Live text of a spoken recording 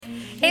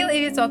Hey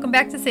ladies, welcome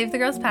back to Save the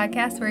Girls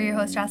podcast. We're your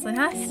host Jocelyn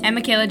Huss and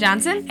Michaela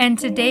Johnson. And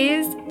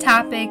today's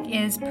topic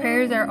is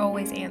prayers are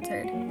always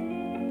answered.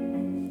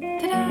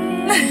 Ta-da!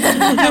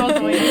 I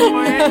was waiting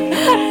for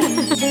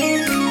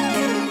it.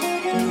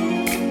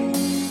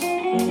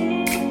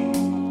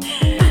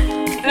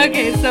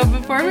 Okay, so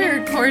before we were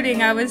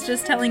recording, I was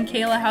just telling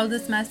Kayla how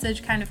this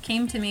message kind of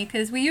came to me,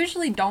 because we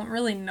usually don't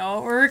really know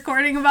what we're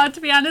recording about,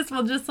 to be honest.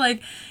 We'll just,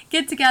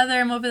 get together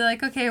and we'll be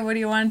like, okay, what do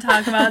you want to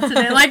talk about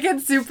today?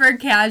 It's super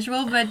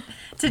casual, but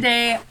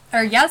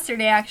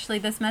yesterday, actually,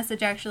 this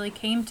message actually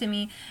came to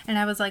me, and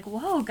I was like,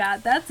 whoa,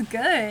 God, that's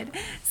good.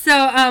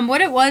 So,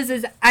 what it was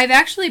is, I've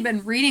actually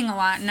been reading a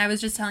lot, and I was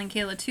just telling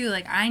Kayla, too,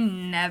 I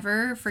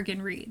never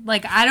freaking read.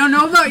 I don't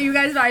know about you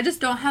guys, but I just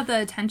don't have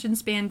the attention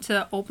span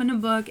to open a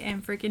book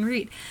and freaking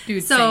read.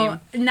 Dude, so,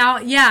 same. now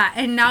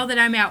that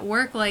I'm at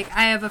work, I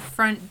have a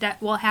front desk,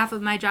 half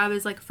of my job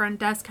is, front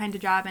desk kind of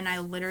job, and I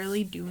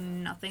literally do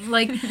nothing.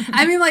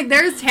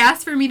 There's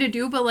tasks for me to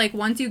do, but,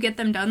 once you get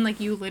them done,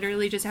 you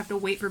literally just have to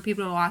wait for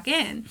people to walk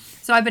in.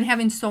 So I've been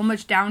having so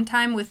much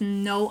downtime with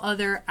no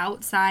other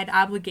outside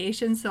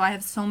obligations, so I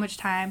have so much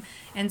time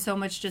and so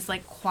much just,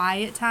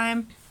 quiet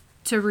time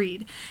to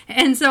read.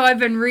 And so I've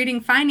been reading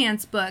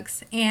finance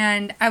books,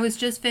 and I was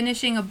just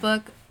finishing a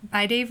book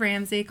by Dave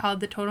Ramsey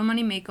called The Total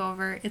Money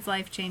Makeover. It's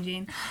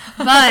life-changing.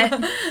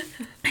 But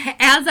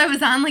as I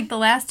was on, the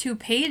last 2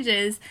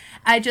 pages,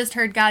 I just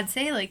heard God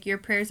say, your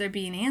prayers are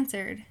being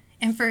answered.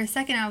 And for a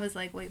second, I was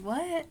like, wait,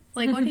 what?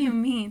 What do you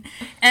mean?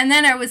 And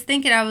then I was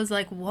thinking, I was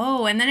like,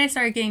 whoa. And then I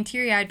started getting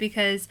teary-eyed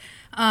because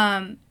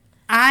I've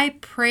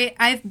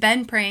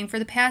been praying for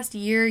the past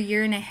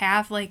year and a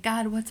half,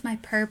 God, what's my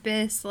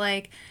purpose?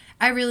 I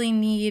really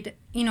need,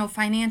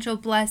 financial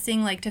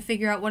blessing, to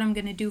figure out what I'm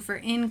going to do for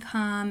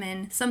income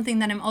and something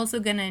that I'm also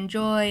going to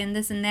enjoy and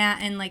this and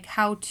that, and,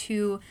 how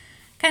to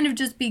kind of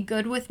just be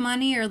good with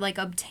money or,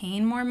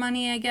 obtain more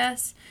money, I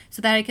guess,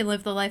 so that I can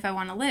live the life I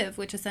want to live,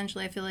 which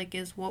essentially I feel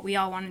is what we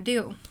all want to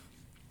do.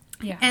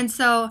 Yeah. And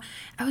so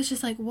I was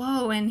just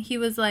whoa, and he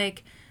was I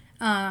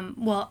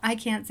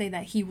can't say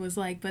that he was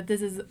but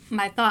this is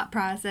my thought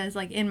process,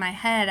 in my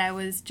head, I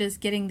was just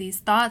getting these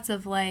thoughts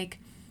of,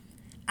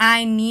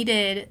 I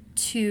needed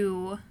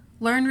to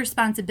learn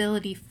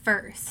responsibility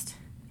first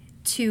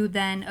to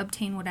then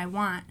obtain what I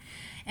want.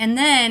 And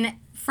then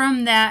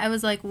from that, I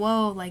was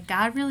whoa,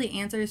 God really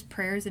answers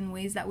prayers in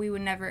ways that we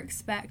would never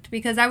expect.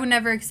 Because I would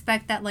never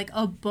expect that,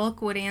 a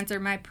book would answer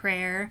my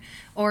prayer,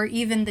 or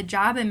even the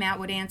job I'm at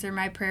would answer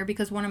my prayer,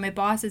 because one of my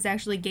bosses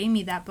actually gave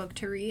me that book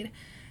to read.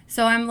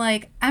 So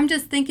I'm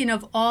just thinking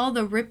of all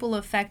the ripple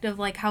effect of,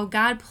 how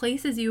God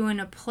places you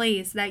in a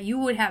place that you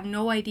would have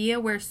no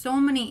idea, where so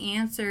many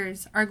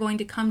answers are going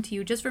to come to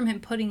you just from Him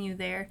putting you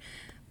there.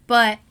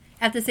 But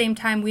at the same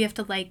time, we have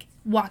to,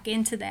 walk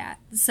into that.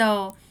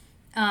 So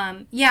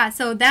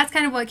so that's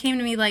kind of what came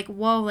to me,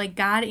 whoa,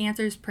 God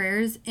answers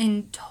prayers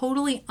in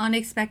totally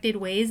unexpected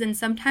ways, and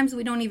sometimes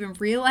we don't even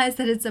realize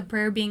that it's a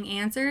prayer being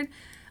answered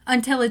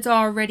until it's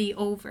already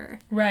over.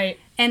 Right.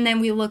 And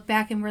then we look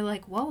back and we're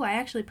whoa, I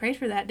actually prayed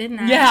for that, didn't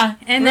I? Yeah,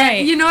 and right.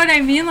 Then, you know what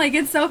I mean?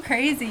 It's so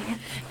crazy.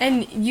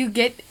 And you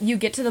get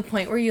to the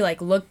point where you,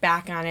 look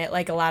back on it,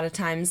 a lot of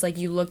times,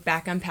 you look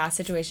back on past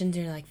situations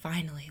and you're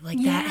finally,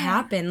 that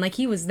happened.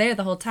 He was there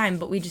the whole time,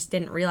 but we just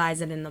didn't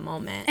realize it in the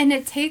moment. And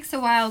it takes a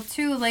while,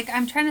 too.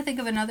 I'm trying to think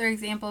of another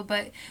example,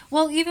 but,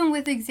 even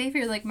with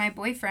Xavier, my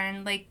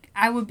boyfriend,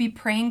 I would be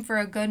praying for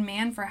a good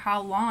man for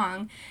how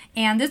long?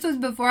 And this was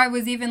before I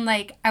was even,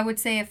 I would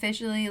say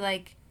officially,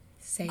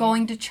 Saved.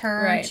 Going to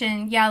church, right.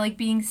 And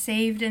being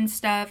saved and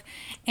stuff.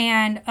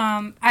 And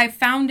I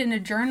found in a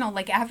journal,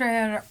 after I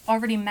had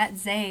already met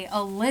Zay,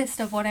 a list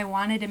of what I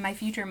wanted in my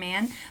future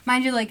man.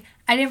 Mind you,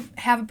 I didn't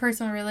have a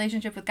personal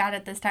relationship with God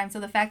at this time, so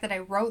the fact that I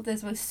wrote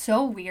this was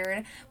so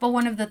weird. But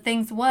one of the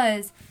things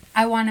was,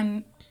 I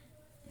want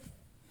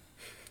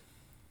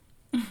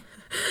to...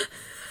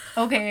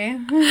 Okay.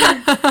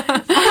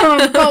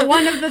 But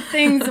one of the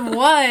things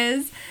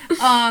was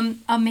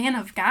a man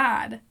of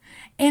God.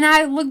 And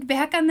I looked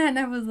back on that and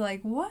I was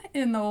what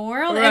in the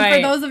world? Right. And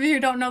for those of you who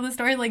don't know the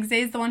story,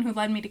 Zay's the one who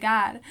led me to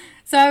God.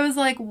 So I was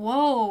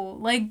whoa,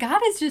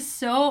 God is just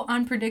so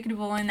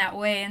unpredictable in that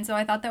way. And so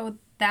I thought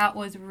that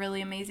was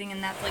really amazing,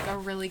 and that's a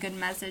really good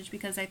message,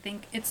 because I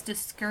think it's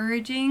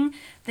discouraging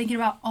thinking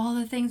about all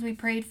the things we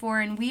prayed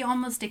for, and we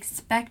almost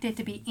expect it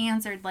to be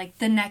answered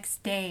the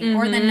next day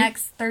or the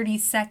next 30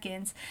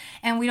 seconds.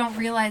 And we don't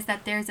realize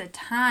that there's a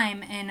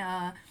time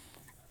and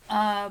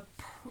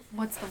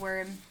what's the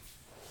word?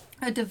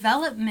 A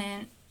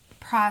development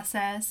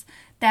process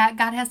that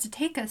God has to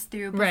take us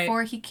through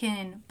before He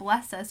can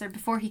bless us, or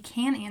before He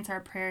can answer our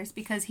prayers,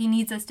 because He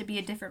needs us to be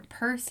a different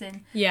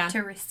person to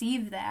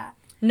receive that.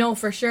 No,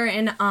 for sure.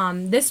 And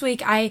this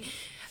week I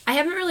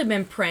haven't really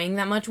been praying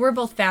that much. We're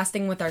both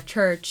fasting with our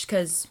church,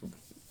 because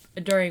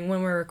when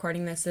we're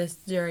recording this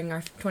during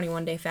our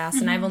 21-day fast,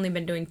 and I've only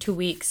been doing 2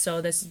 weeks, so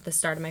this is the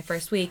start of my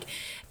first week.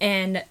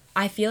 And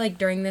I feel like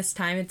during this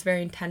time it's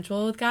very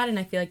intentional with God, and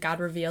I feel like God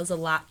reveals a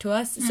lot to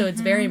us. So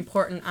it's very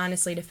important,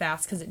 honestly, to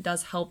fast because it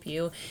does help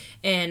you.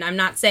 And I'm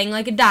not saying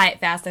like a diet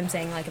fast, I'm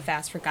saying like a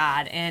fast for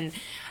God. And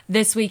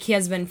this week he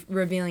has been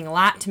revealing a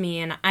lot to me,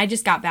 and I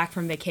just got back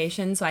from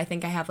vacation, so I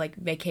think I have like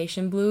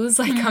vacation blues,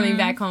 like coming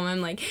back home. I'm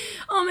like,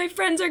 oh, my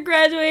friends are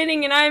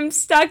graduating and I'm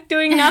stuck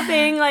doing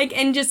nothing, like,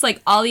 and just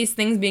like all these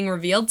things being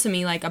revealed to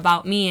me, like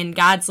about me, and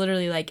God's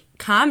literally like,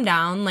 calm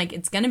down, like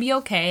it's gonna be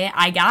okay,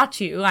 I got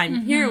you,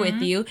 I'm here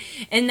with you.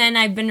 And then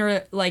I've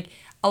been like,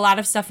 a lot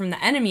of stuff from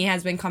the enemy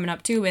has been coming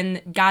up too,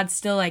 and God's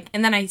still like,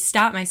 and then I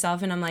stop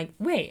myself and I'm like,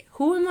 wait,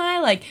 who am I?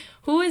 Like,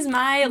 who is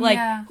my, like,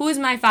 who is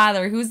my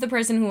father? Who's the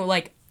person who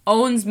like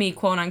owns me,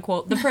 quote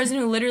unquote, the person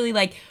who literally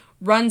like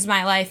runs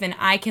my life, and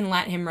I can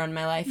let him run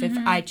my life if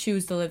I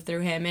choose to live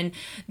through him. And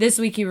this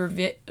week he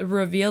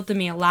revealed to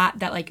me a lot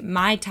that like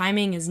my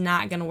timing is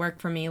not gonna work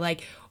for me.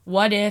 Like,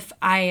 what if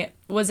I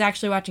was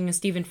actually watching a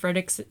Stephen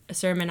Furtick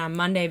sermon on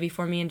Monday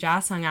before me and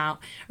Joss hung out,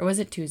 or was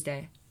it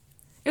Tuesday?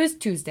 It was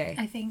Tuesday.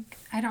 I think.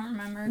 I don't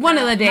remember. One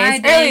of the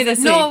days. Early this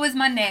week. No, it was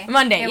Monday.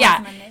 Monday, it yeah.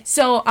 was Monday.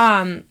 So,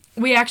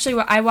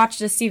 I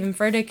watched a Stephen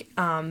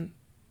Furtick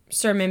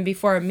sermon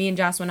before me and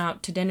Joss went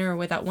out to dinner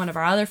with one of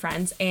our other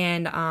friends,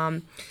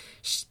 and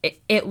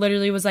it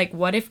literally was like,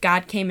 what if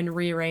God came and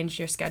rearranged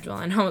your schedule?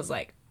 And I was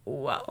like,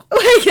 whoa.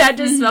 Like, that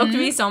just spoke to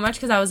me so much,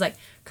 because I was like,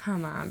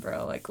 come on,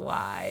 bro, like,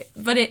 why?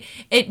 But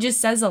it just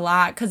says a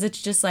lot, because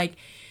it's just like,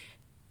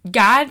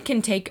 God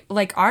can take,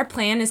 like, our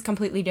plan is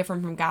completely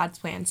different from God's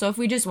plan. So if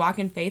we just walk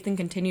in faith and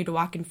continue to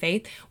walk in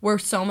faith, we're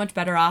so much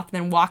better off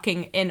than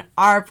walking in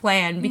our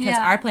plan, because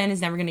our plan is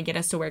never going to get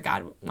us to where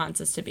God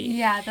wants us to be.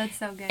 Yeah, that's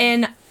so good.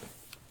 And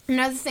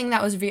another thing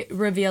that was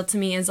revealed to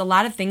me is a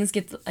lot of things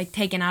get, like,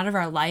 taken out of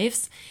our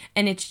lives,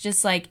 and it's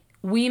just, like,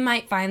 we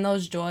might find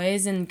those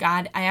joys, and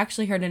God, I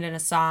actually heard it in a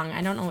song.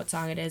 I don't know what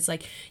song it is.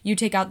 Like, you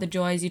take out the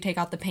joys, you take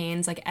out the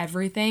pains, like,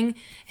 everything.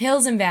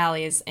 Hills and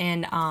valleys.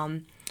 And,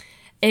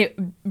 it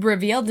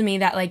revealed to me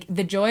that, like,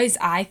 the joys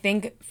I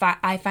think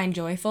I find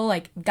joyful,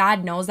 like,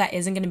 God knows that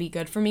isn't going to be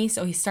good for me,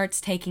 so he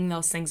starts taking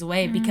those things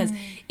away, because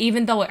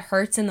even though it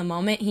hurts in the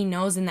moment, he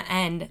knows in the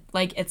end,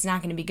 like, it's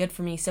not going to be good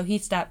for me, so he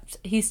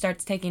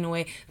starts taking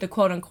away the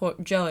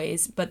quote-unquote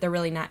joys, but they're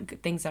really not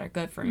things that are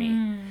good for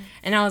me.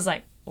 And I was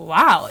like,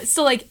 wow.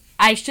 So, like,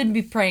 I should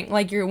be praying,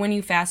 like, when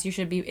you fast, you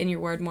should be in your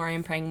word more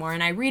and praying more,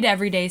 and I read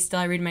every day still.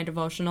 I read my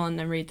devotional and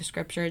then read the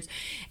scriptures,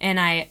 and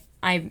I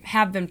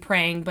have been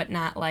praying, but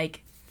not,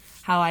 like,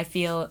 how I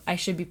feel I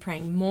should be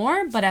praying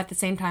more, but at the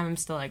same time, I'm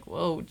still like,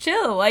 whoa,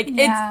 chill. Like,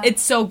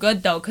 it's so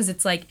good, though, because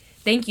it's like,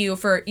 thank you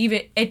for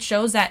even, it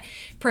shows that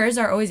prayers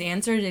are always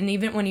answered, and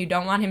even when you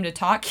don't want him to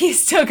talk,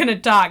 he's still going to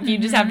talk. You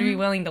just have to be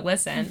willing to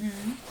listen.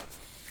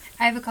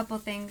 I have a couple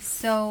things.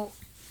 So,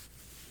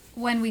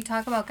 when we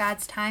talk about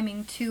God's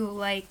timing, too,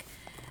 like,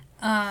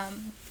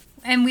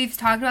 and we've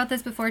talked about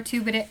this before,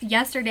 too, but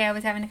yesterday I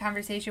was having a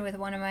conversation with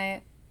one of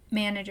my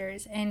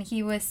managers, and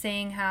he was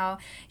saying how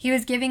he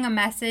was giving a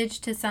message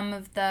to some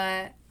of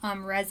the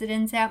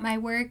residents at my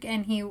work,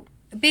 and he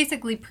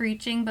basically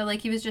preaching, but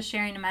like he was just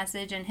sharing a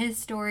message and his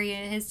story,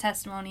 his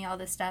testimony, all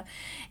this stuff.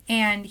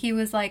 And he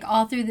was like,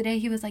 all through the day,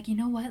 he was like, you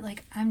know what,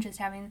 like,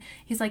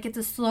 he's like, it's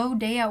a slow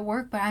day at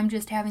work, but I'm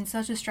just having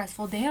such a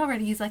stressful day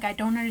already. He's like, I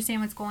don't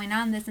understand what's going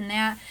on, this and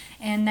that.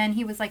 And then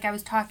he was like, I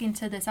was talking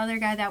to this other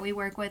guy that we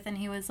work with, and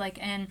he was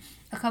like, and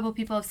a couple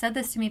people have said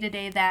this to me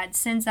today, that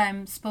since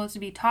I'm supposed to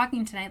be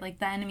talking tonight, like,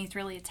 the enemy's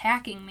really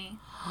attacking me.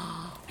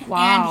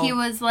 Wow. And he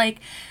was like,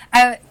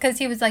 because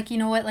he was like, you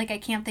know what, like, I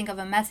can't think of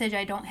a message,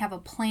 I don't have a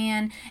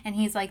plan, and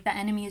he's like, the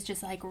enemy is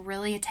just like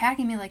really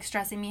attacking me, like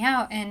stressing me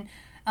out. And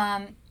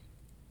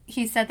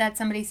he said that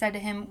somebody said to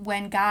him,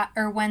 when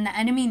the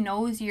enemy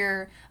knows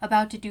you're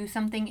about to do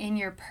something in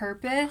your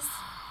purpose,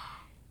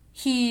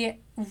 he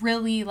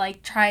really,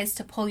 like, tries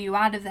to pull you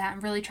out of that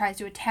and really tries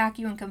to attack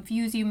you and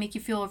confuse you, make you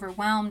feel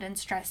overwhelmed and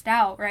stressed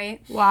out,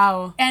 right?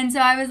 Wow. And so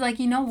I was like,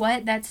 you know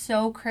what, that's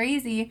so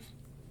crazy.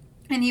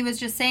 And he was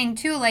just saying,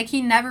 too, like,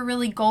 he never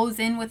really goes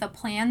in with a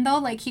plan, though.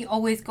 Like, he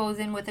always goes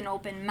in with an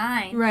open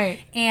mind.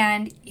 Right.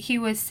 And he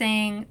was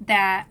saying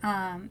that,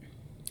 and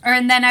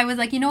then I was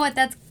like, you know what,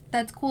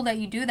 that's cool that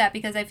you do that,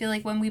 because I feel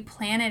like when we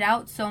plan it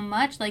out so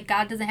much, like,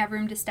 God doesn't have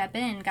room to step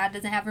in. God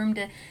doesn't have room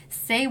to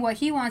say what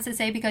he wants to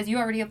say, because you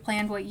already have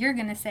planned what you're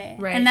going to say.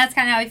 Right. And that's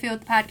kind of how I feel with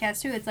the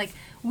podcast, too. It's like,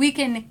 we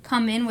can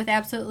come in with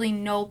absolutely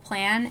no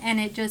plan, and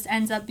it just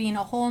ends up being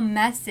a whole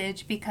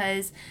message,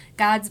 because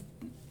God's,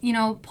 you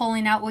know,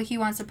 pulling out what he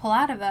wants to pull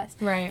out of us.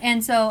 Right.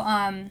 And so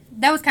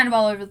that was kind of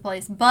all over the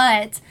place.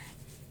 But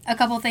a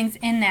couple things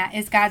in that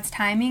is God's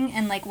timing,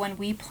 and, like, when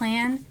we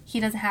plan, he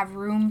doesn't have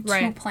room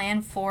to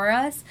plan for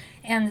us.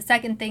 And the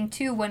second thing,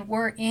 too, when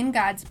we're in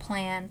God's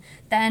plan,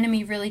 the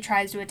enemy really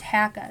tries to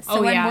attack us.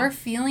 So when we're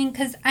feeling,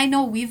 because I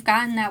know we've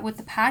gotten that with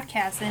the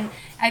podcast, and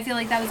I feel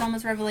like that was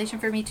almost revelation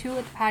for me, too,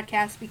 with the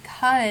podcast,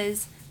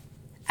 because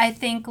I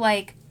think,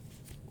 like,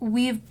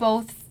 we've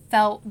both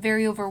felt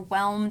very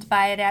overwhelmed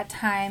by it at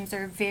times,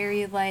 or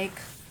very, like,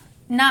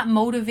 not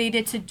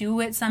motivated to do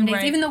it some days,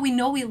 Right. even though we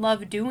know we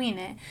love doing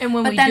it. And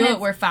when But we then do it's-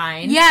 it, we're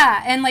fine.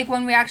 Yeah, and like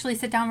when we actually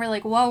sit down, we're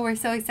like, whoa, we're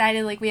so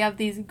excited. Like we have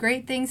these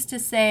great things to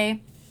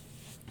say.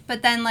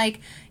 But then like,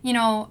 you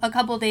know, a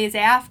couple days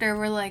after,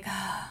 we're like,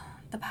 oh,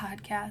 the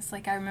podcast,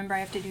 like I remember I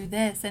have to do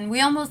this. And we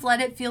almost let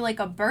it feel like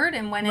a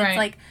burden when Right. it's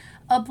like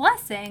a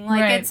blessing.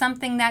 Like Right. it's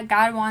something that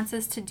God wants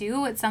us to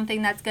do. It's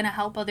something that's going to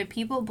help other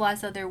people,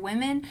 bless other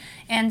women.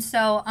 And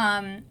so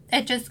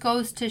it just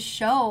goes to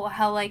show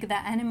how like the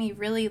enemy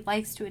really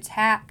likes to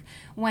attack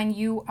when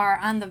you are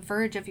on the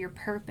verge of your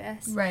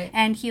purpose. Right.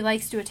 And he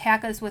likes to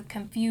attack us with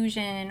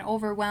confusion and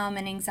overwhelm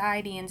and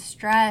anxiety and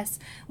stress,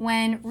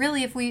 when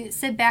really if we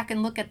sit back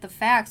and look at the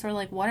facts, we're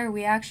like, what are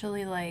we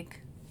actually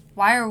like?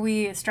 Why are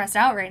we stressed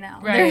out right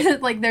now?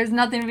 Right. There's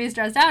nothing to be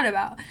stressed out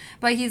about.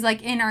 But he's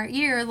like in our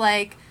ear,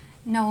 like,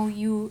 no,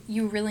 you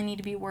really need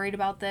to be worried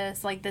about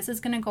this. Like, this is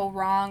going to go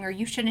wrong, or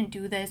you shouldn't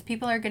do this.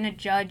 People are going to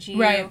judge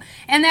you. Right.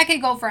 And that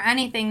could go for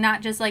anything,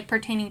 not just, like,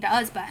 pertaining to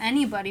us, but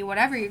anybody,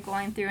 whatever you're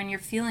going through, and you're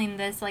feeling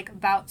this, like,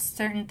 about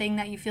certain thing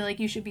that you feel like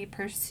you should be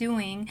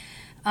pursuing.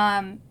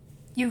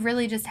 You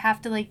really just have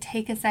to, like,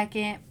 take a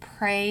second,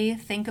 pray,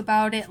 think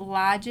about it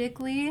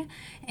logically,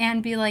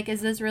 and be like,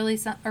 is this really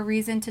a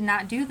reason to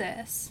not do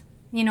this?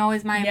 You know,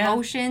 is my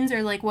emotions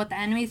or, like, what the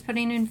enemy's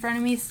putting in front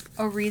of me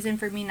a reason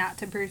for me not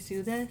to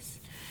pursue this?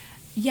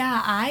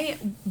 Yeah,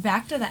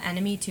 back to the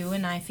enemy, too,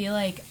 and I feel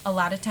like a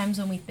lot of times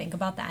when we think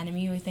about the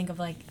enemy, we think of,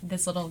 like,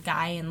 this little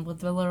guy and with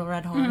the little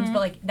red horns, but,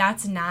 like,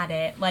 that's not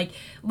it. Like,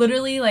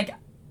 literally, like,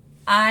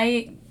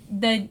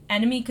 the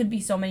enemy could be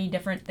so many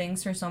different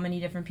things for so many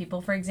different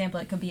people. For example,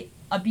 it could be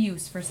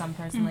abuse for some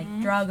person,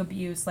 like drug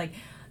abuse, like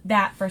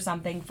that for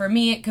something. For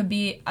me, it could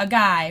be a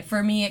guy.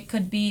 For me, it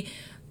could be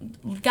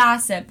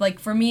gossip. Like,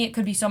 for me, it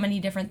could be so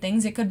many different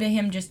things. It could be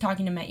him just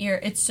talking to my ear.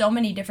 It's so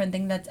many different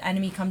things that the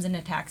enemy comes and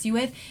attacks you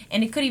with.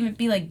 And it could even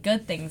be, like,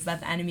 good things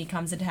that the enemy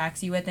comes and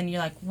attacks you with. And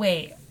you're like,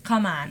 wait,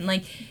 come on.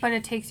 Like, but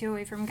it takes you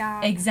away from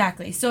God.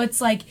 Exactly. So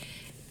it's like,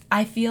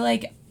 I feel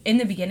like in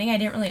the beginning, I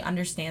didn't really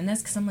understand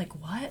this because I'm like,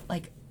 what?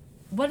 Like,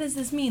 what does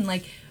this mean?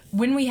 Like,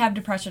 when we have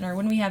depression or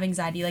when we have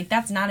anxiety, like,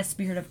 that's not a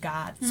spirit of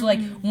God. So, like,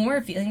 when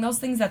we're feeling those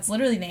things, that's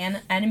literally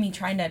the enemy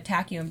trying to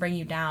attack you and bring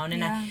you down.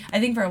 And I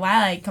think for a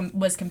while I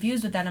was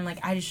confused with that. I'm like,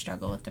 I just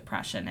struggle with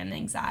depression and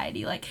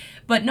anxiety. Like,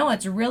 but no,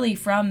 it's really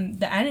from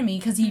the enemy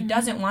because he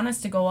doesn't want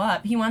us to go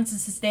up. He wants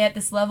us to stay at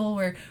this level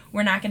where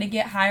we're not going to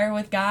get higher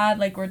with God.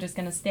 Like, we're just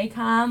going to stay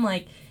calm.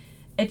 Like,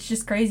 it's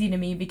just crazy to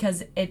me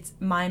because it's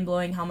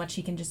mind-blowing how much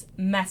he can just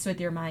mess with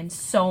your mind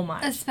so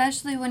much.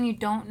 Especially when you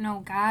don't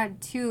know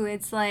God, too.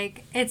 It's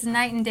like, it's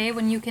night and day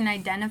when you can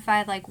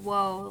identify, like,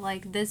 whoa,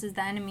 like, this is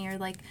the enemy, or,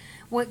 like,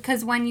 what?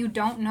 Because when you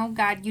don't know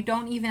God, you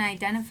don't even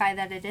identify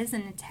that it is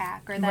an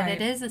attack or that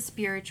it is a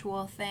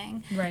spiritual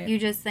thing. Right. You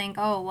just think,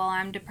 oh, well,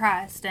 I'm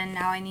depressed, and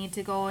now I need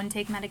to go and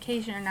take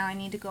medication, or now I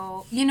need to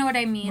go, you know what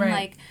I mean? Right.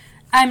 Like,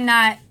 I'm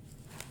not,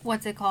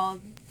 what's it called,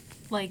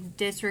 like,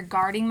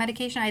 disregarding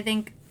medication. I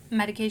think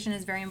medication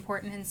is very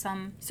important in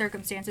some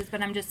circumstances, but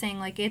I'm just saying,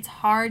 like, it's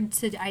hard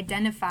to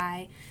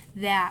identify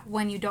that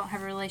when you don't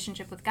have a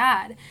relationship with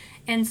God.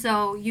 And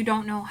so you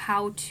don't know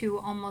how to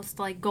almost,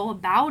 like, go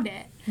about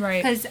it.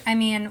 Right. Because, I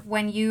mean,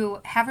 when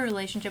you have a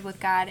relationship with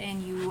God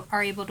and you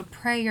are able to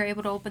pray, you're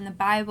able to open the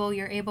Bible,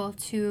 you're able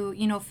to,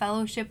 you know,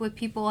 fellowship with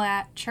people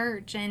at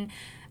church and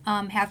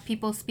have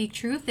people speak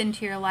truth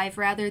into your life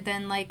rather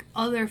than, like,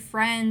 other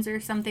friends or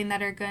something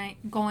that are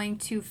going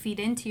to feed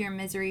into your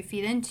misery,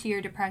 feed into your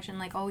depression.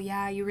 Like, oh,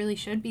 yeah, you really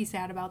should be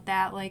sad about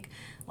that. Like,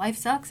 life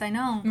sucks, I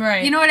know.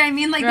 Right. You know what I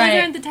mean? Like, Right.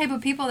 those aren't the type of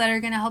people that are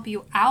going to help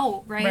you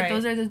out, right? Right.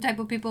 Those are the type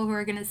of people who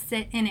are going to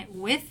sit in it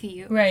with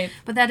you. Right.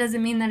 But that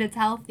doesn't mean that it's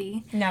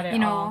healthy. Not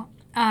at all.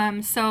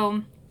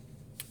 So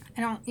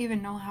I don't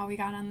even know how we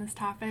got on this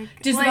topic.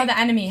 Just like, about the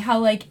enemy,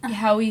 how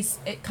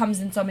it comes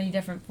in so many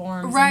different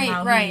forms. Right, and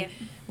how right.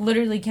 He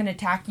literally can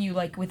attack you,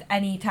 like, with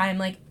any time.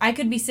 Like, I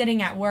could be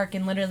sitting at work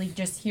and literally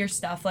just hear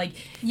stuff. Like,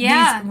 these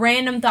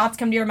random thoughts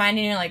come to your mind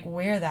and you're like,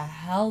 where the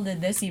hell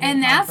did this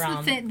even come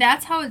from? And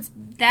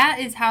that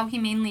is how he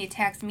mainly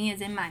attacks me,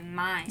 is in my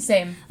mind.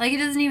 Same. Like, it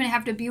doesn't even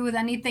have to be with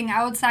anything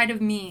outside of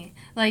me.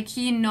 Like,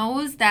 he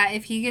knows that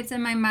if he gets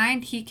in my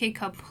mind, he could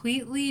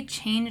completely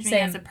change me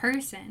as a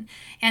person.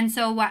 And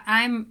so what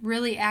I'm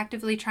really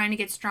actively trying to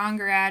get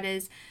stronger at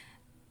is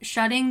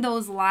shutting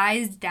those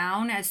lies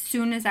down as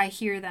soon as I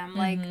hear them.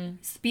 Like,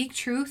 speak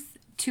truth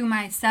to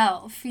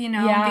myself, you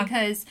know,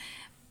 because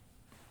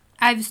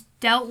I've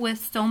dealt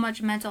with so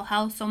much mental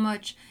health, so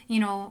much, you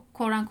know,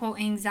 quote unquote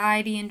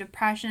anxiety and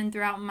depression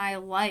throughout my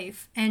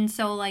life. And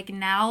so, like,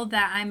 now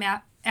that I'm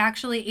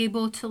actually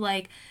able to,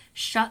 like,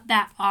 shut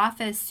that off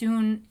as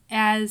soon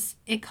as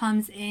it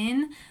comes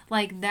in,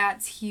 like,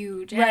 that's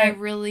huge. Right. And I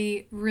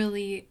really,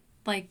 really,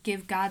 like,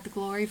 give God the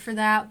glory for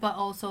that, but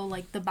also,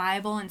 like, the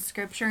Bible and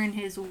scripture and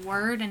his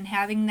word and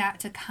having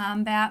that to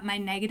combat my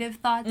negative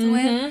thoughts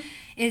with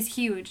is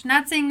huge.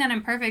 Not saying that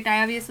I'm perfect.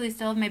 I obviously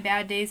still have my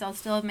bad days. I'll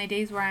still have my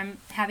days where I'm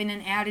having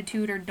an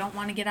attitude or don't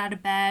want to get out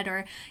of bed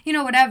or, you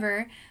know,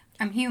 whatever.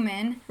 I'm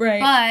human.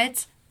 Right.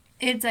 But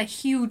it's a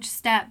huge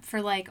step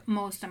for, like,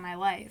 most of my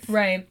life.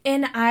 Right.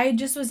 And I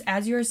just was,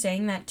 as you were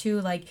saying that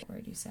too, like,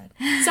 what you said?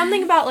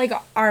 Something about, like,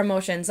 our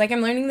emotions. Like,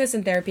 I'm learning this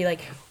in therapy.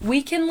 Like,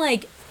 we can,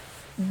 like,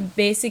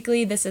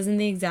 basically, this isn't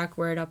the exact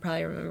word. I'll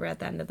probably remember at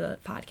the end of the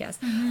podcast.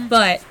 Mm-hmm.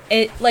 But,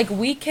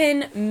 we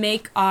can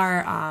make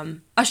our,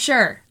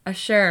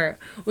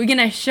 we can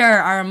assure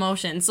our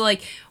emotions. So,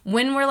 like,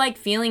 when we're, like,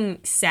 feeling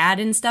sad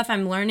and stuff,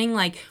 I'm learning,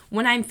 like,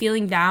 when I'm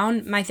feeling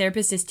down, my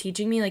therapist is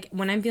teaching me, like,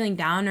 when I'm feeling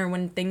down or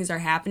when things are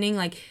happening,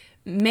 like,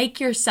 make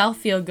yourself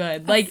feel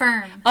good. Like,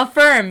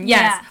 affirm, yes.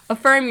 Yeah.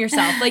 Affirm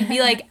yourself. Like,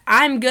 be like,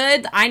 I'm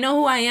good. I know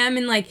who I am.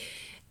 And, like,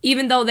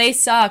 even though they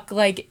suck,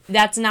 like,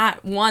 that's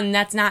not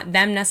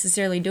them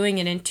necessarily doing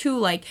it. And two,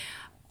 like,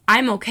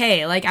 I'm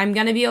okay. Like, I'm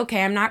gonna be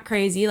okay. I'm not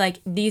crazy. Like,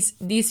 these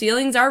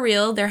feelings are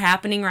real. They're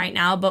happening right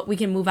now, but we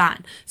can move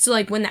on. So,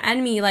 like, when the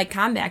enemy, like,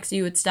 combats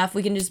you with stuff,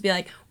 we can just be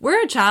like,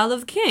 we're a child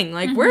of the king.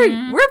 Like,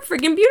 mm-hmm. we're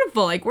freaking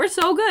beautiful. Like, we're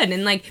so good.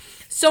 And, like,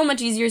 so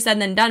much easier said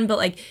than done, but,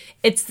 like,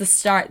 it's the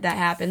start that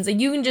happens. Like,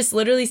 you can just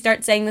literally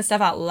start saying this stuff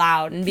out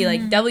loud and be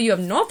like, devil, you have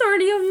no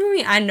authority over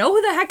me. I know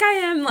who the heck I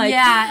am. Like,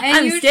 yeah, and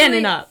I'm usually,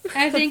 standing up.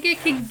 I think it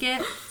can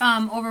get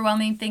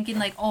overwhelming thinking,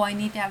 like, oh, I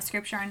need to have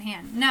scripture on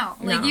hand. No.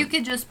 Like, you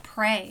could just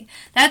pray.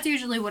 That's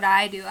usually what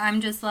I do.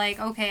 I'm just like,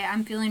 okay,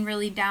 I'm feeling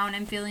really down.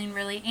 I'm feeling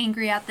really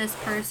angry at this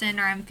person,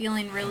 or I'm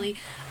feeling really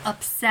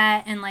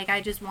upset, and, like,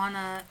 I just want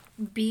to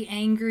be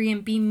angry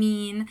and be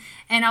mean,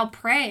 and I'll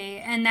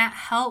pray, and that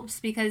helps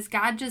because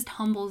God just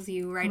humbles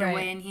you right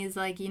away, and he's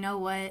like, you know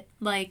what,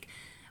 like,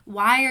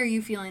 why are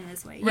you feeling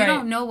this way? You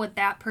don't know what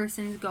that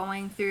person's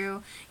going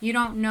through. You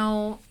don't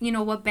know,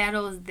 what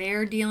battles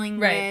they're dealing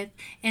with,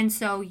 and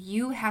so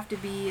you have to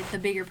be the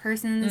bigger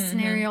person in the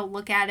scenario,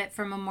 look at it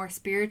from a more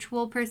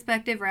spiritual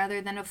perspective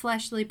rather than a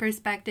fleshly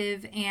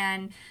perspective,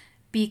 and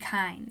be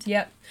kind.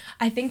 Yep.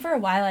 I think for a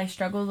while I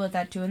struggled with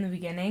that too in the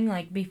beginning,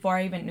 like, before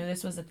I even knew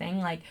this was a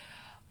thing, like,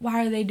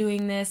 why are they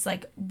doing this?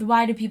 Like,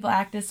 why do people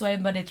act this way?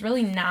 But it's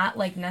really not,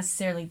 like,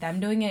 necessarily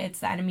them doing it. It's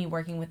the enemy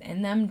working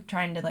within them,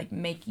 trying to, like,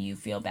 make you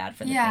feel bad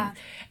for the thing.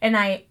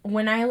 And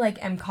when I,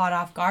 like, am caught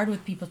off guard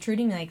with people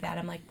treating me like that,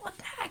 I'm like, what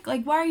the heck?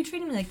 Like, why are you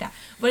treating me like that?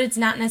 But it's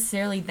not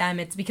necessarily them.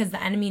 It's because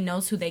the enemy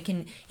knows who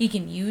he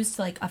can use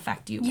to, like,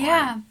 affect you.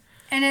 Yeah. More.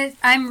 And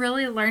I'm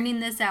really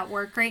learning this at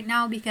work right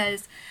now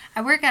because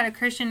I work at a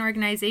Christian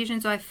organization,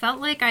 so I felt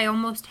like I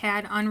almost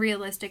had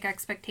unrealistic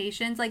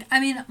expectations. Like, I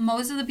mean,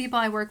 most of the people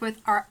I work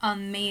with are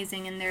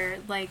amazing, and they're,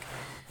 like,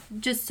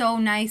 just so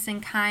nice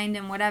and kind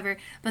and whatever.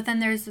 But then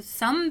there's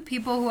some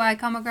people who I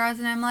come across,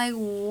 and I'm like,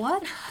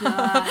 what the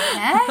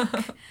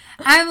heck?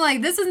 I'm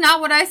like, this is not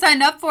what I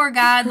signed up for,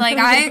 God. Like,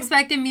 I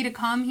expected me to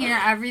come here,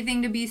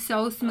 everything to be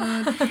so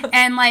smooth.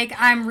 And, like,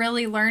 I'm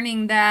really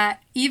learning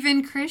that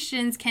even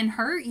Christians can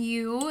hurt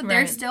you.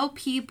 They're still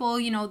people,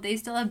 they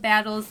still have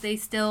battles. They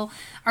still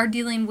are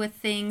dealing with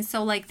things.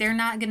 So, like, they're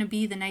not going to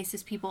be the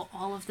nicest people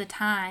all of the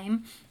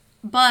time.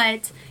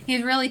 But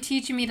he's really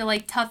teaching me to,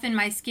 like, toughen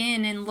my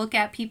skin and look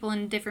at people in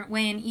a different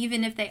way. And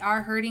even if they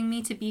are hurting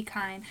me, to be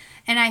kind.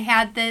 And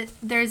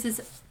there's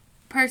this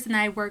person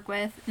I work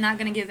with, not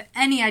going to give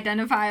any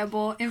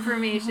identifiable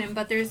information,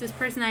 but there's this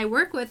person I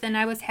work with, and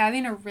I was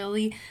having a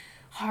really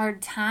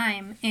hard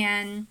time,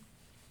 and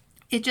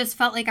it just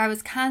felt like I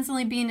was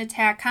constantly being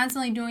attacked,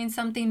 constantly doing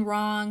something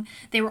wrong.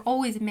 They were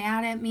always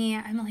mad at me.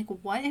 I'm like,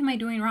 what am I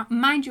doing wrong?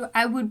 Mind you,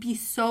 I would be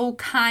so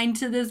kind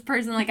to this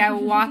person. Like, I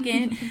would walk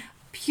in,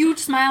 huge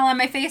smile on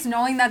my face,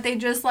 knowing that they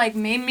just, like,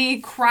 made me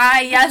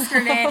cry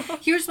yesterday.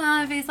 Huge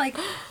smile on my face, like,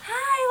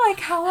 hi, like,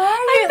 how are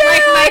you?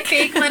 Like, my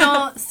fake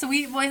little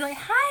sweet voice, like,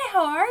 hi,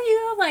 how are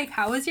you? Like,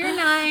 how was your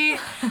night?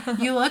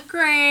 You look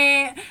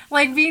great.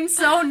 Like, being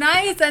so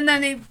nice, and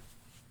then they'd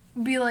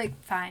be like,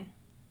 fine.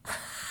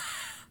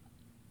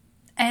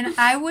 And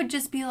I would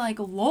just be like,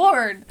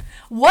 Lord,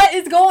 what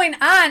is going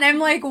on? I'm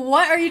like,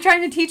 what are you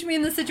trying to teach me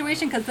in this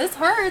situation? Because this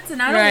hurts,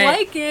 and I don't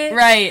like it.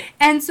 Right.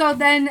 And so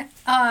then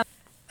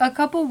a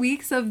couple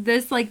weeks of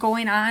this, like,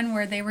 going on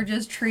where they were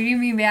just treating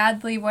me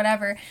badly,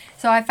 whatever.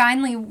 So I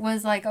finally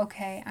was like,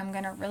 okay, I'm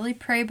going to really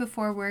pray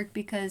before work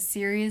because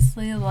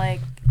seriously,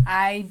 like,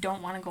 I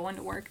don't want to go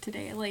into work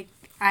today. Like,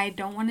 I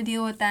don't want to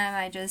deal with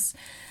them.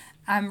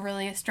 I'm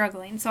really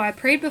struggling. So I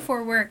prayed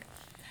before work.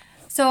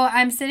 So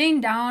I'm sitting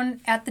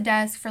down at the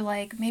desk for,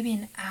 like, maybe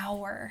an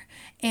hour,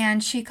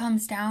 and she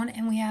comes down,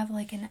 and we have,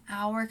 like, an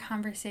hour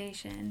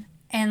conversation.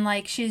 And,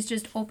 like, she's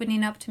just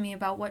opening up to me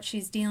about what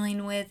she's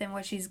dealing with and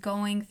what she's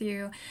going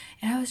through.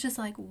 And I was just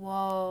like,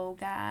 whoa,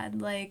 God,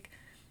 like,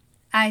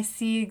 I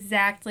see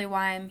exactly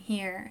why I'm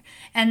here.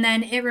 And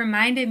then it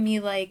reminded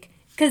me, like,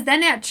 because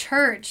then at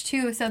church,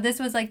 too, so this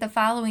was, like, the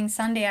following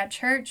Sunday at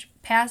church,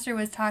 Pastor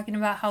was talking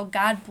about how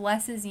God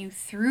blesses you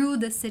through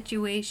the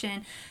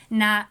situation,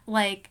 not,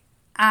 like,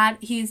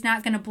 he's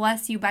not going to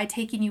bless you by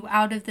taking you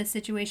out of the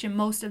situation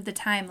most of the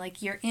time.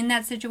 Like, you're in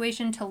that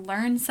situation to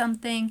learn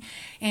something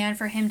and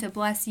for him to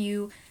bless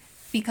you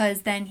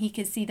because then he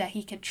could see that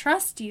he could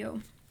trust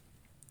you.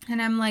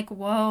 And I'm like,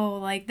 whoa,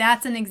 like,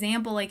 that's an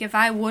example. Like, if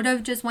I would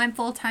have just went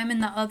full time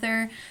in the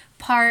other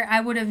part,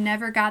 I would have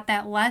never got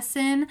that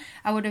lesson.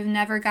 I would have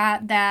never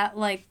got that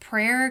like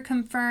prayer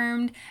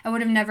confirmed. I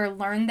would have never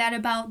learned that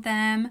about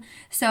them.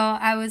 So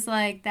I was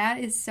like, that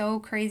is so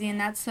crazy. And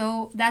that's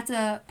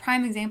a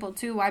prime example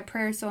too why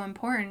prayer is so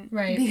important.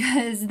 Right.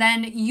 Because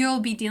then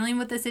you'll be dealing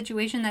with a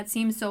situation that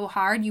seems so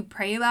hard. You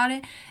pray about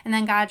it, and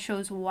then God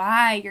shows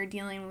why you're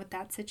dealing with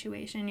that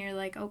situation. You're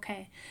like,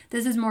 okay,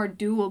 this is more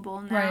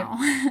doable now.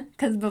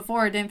 Because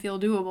before it didn't feel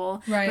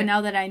doable. Right. But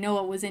now that I know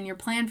what was in your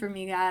plan for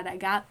me, God, I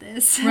got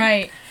this.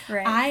 Right.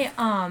 Right.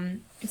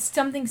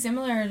 Something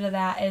similar to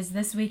that is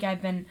this week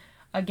I've been,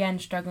 again,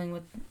 struggling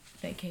with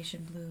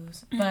vacation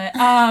blues. But,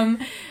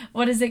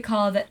 what is it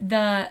called?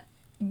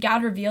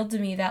 God revealed to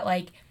me that,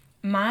 like,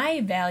 my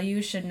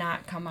value should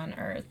not come on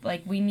earth.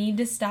 Like, we need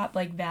to stop,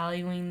 like,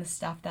 valuing the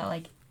stuff that,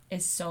 like,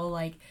 is so,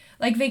 like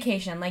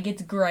vacation. Like,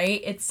 it's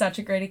great. It's such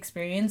a great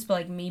experience. But,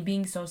 like, me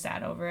being so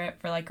sad over it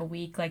for, like, a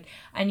week, like,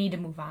 I need to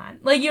move on.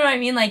 Like, you know what I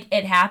mean? Like,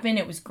 it happened.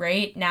 It was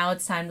great. Now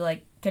it's time to,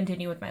 like,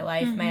 continue with my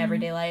life, my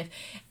everyday life.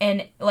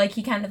 And, like,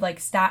 he kind of, like,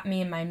 stopped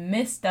me in my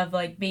midst of,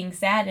 like, being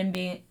sad and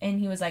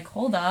he was like,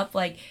 hold up.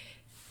 Like,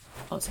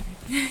 oh, sorry.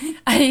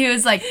 He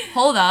was like,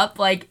 hold up.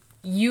 Like,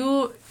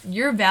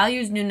 your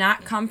values do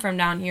not come from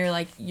down here.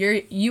 Like,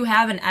 you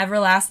have an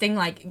everlasting,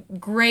 like,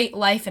 great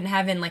life in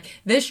heaven. Like,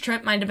 this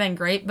trip might have been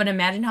great, but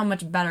imagine how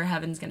much better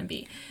heaven's gonna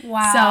be.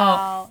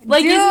 Wow. So,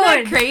 like, dude, isn't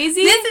that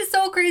crazy? This is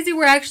so crazy.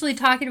 We're actually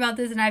talking about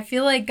this, and I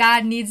feel like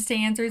God needs to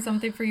answer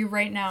something for you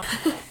right now.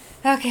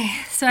 Okay,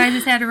 so I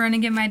just had to run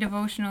and get my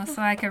devotional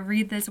so I could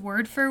read this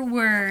word for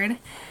word.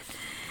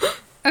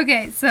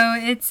 Okay, so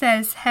it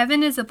says,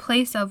 heaven is a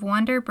place of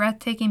wonder,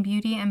 breathtaking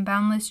beauty, and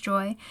boundless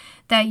joy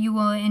that you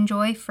will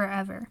enjoy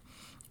forever.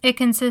 It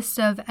consists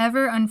of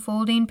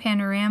ever-unfolding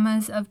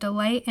panoramas of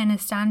delight and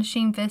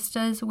astonishing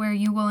vistas where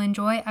you will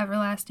enjoy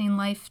everlasting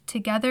life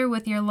together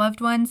with your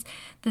loved ones,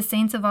 the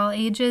saints of all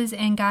ages,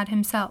 and God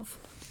himself.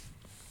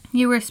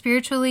 You were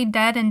spiritually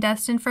dead and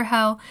destined for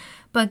hell,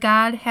 but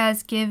God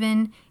has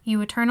given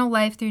you eternal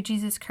life through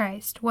Jesus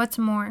Christ.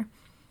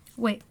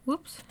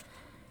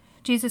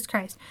 Jesus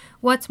Christ.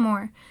 What's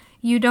more,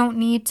 you don't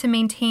need to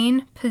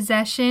maintain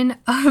possession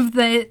of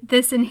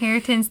this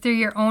inheritance through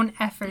your own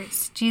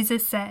efforts.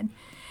 Jesus said,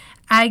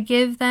 I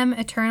give them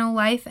eternal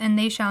life, and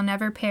they shall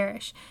never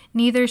perish.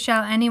 Neither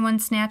shall anyone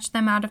snatch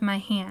them out of my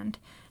hand.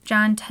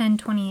 John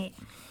 10:28.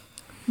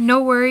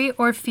 No worry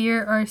or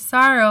fear or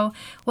sorrow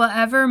will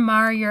ever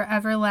mar your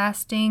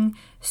everlasting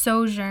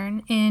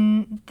sojourn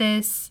in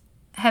this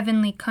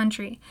heavenly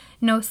country.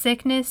 No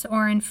sickness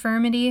or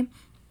infirmity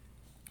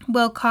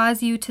will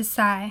cause you to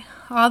sigh.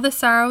 All the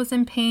sorrows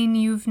and pain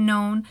you've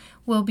known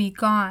will be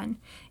gone.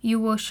 You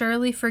will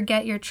surely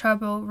forget your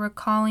trouble,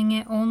 recalling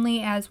it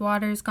only as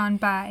waters gone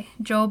by.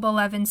 Job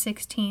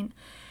 11:16.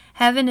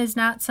 Heaven is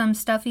not some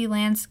stuffy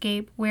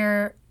landscape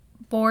where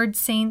bored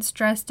saints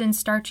dressed in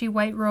starchy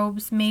white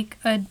robes make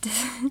a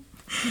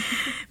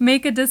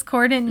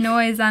discordant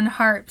noise on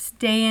harps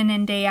day in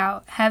and day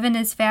out. Heaven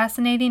is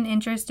fascinating,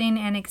 interesting,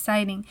 and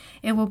exciting.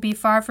 It will be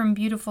far from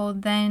beautiful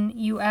than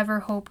you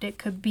ever hoped it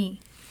could be.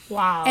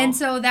 Wow. And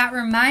so that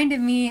reminded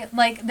me,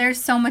 like, there's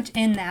so much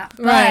in that.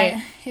 But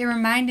right. It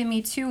reminded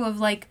me, too, of,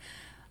 like,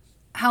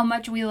 how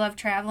much we love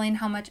traveling,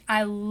 how much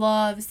I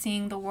love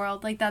seeing the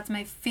world. Like, that's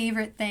my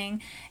favorite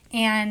thing.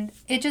 And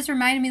it just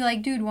reminded me,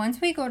 like, dude, once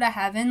we go to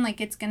heaven,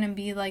 like, it's going to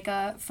be, like,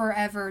 a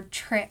forever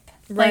trip.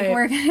 Right. Like,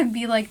 we're going to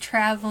be, like,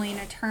 traveling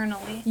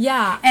eternally.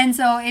 Yeah. And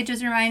so it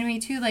just reminded me,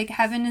 too, like,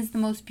 heaven is the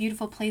most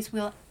beautiful place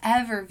we'll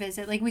ever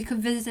visit. Like, we could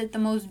visit the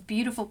most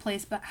beautiful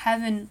place, but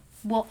heaven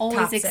will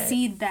always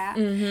exceed that.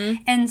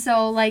 Mm-hmm. And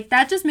so, like,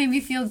 that just made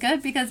me feel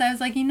good because I was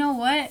like, you know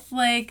what?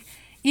 Like,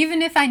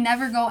 even if I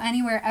never go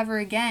anywhere ever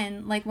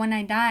again, like, when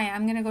I die,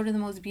 I'm going to go to the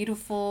most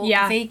beautiful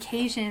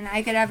vacation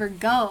I could ever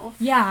go.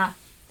 Yeah.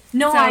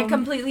 No, I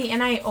completely,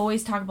 and I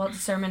always talk about the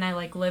sermon. I,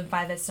 like, live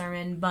by this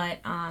sermon, but,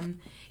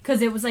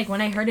 because it was, like,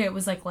 when I heard it, it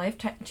was, like,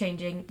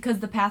 life-changing, because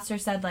the pastor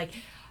said, like,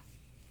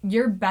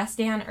 your best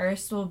day on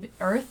earth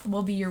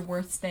will be your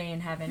worst day in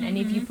heaven. Mm-hmm. And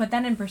if you put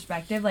that in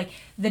perspective, like,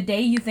 the day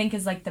you think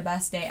is, like, the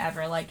best day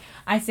ever, like,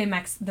 I say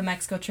the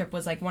Mexico trip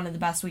was, like, one of the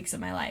best weeks of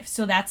my life.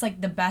 So that's,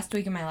 like, the best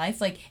week of my life.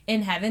 Like,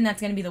 in heaven,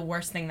 that's going to be the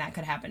worst thing that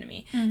could happen to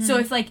me. Mm-hmm. So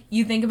if, like,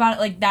 you think about it,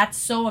 like, that's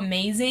so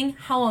amazing,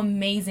 how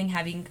amazing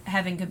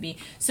heaven could be.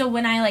 So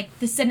when I, like,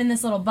 to sit in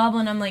this little bubble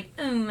and I'm like,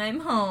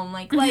 I'm home,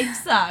 like,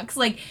 life sucks.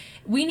 Like,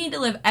 we need to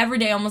live every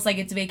day almost like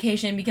it's a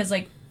vacation because,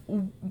 like,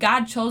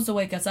 God chose to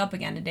wake us up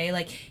again today.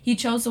 Like, he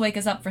chose to wake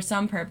us up for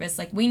some purpose.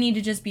 Like, we need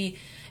to just be,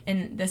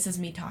 and this is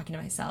me talking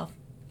to myself,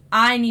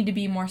 I need to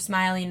be more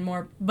smiley and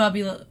more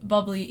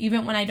bubbly,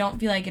 even when I don't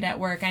feel like it at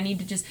work. I need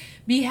to just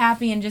be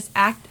happy and just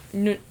act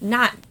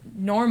not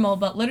normal,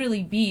 but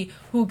literally be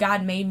who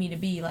God made me to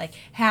be, like,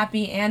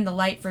 happy and the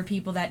light for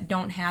people that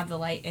don't have the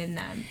light in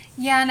them.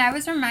 Yeah, and I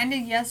was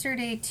reminded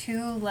yesterday,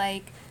 too,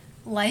 like,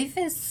 life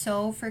is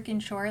so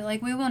freaking short.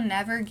 Like, we will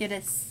never get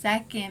a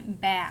second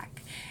back.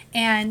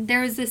 And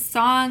there was this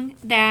song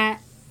that,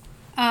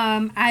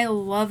 I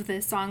love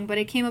this song, but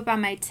it came up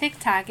on my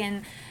TikTok,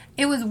 and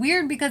it was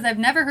weird because I've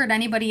never heard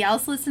anybody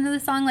else listen to the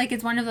song. Like,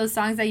 it's one of those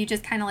songs that you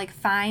just kind of, like,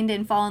 find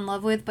and fall in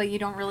love with, but you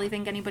don't really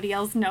think anybody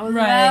else knows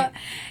about.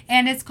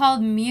 And it's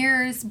called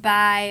Mirrors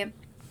by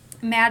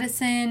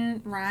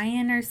Madison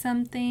Ryan or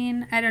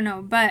something. I don't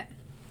know. But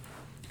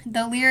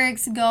the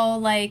lyrics go,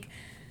 like...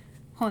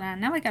 Hold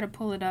on. Now I gotta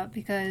pull it up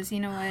because, you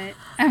know what?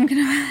 I'm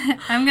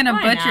gonna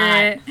butcher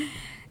it.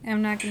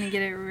 I'm not gonna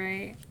get it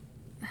right.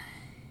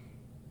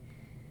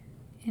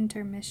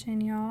 Intermission,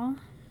 y'all.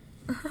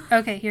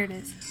 Okay, here it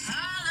is.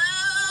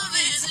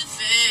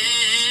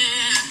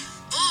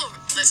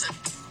 Listen.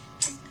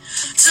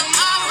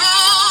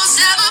 Tomorrow's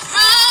never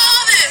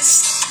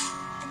promised.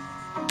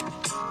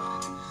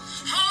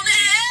 Only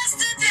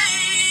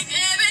yesterday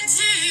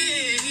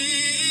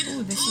guaranteed.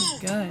 Ooh, this is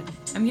good.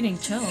 I'm getting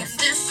chills.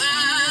 If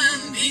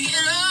I'm being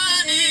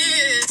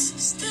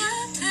honest,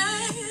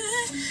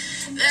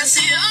 that's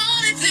the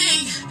only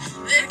thing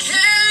that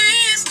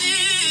carries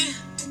me.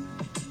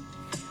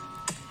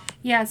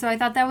 Yeah, so I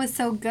thought that was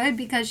so good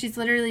because she's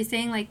literally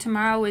saying, like,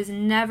 tomorrow is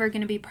never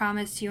going to be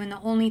promised to you, and the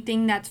only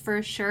thing that's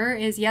for sure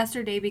is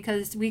yesterday,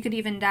 because we could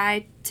even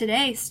die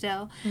today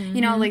still. Mm-hmm.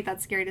 You know, like,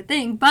 that's scary to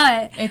think,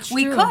 but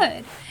we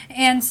could.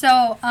 And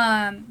so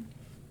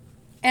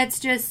it's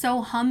just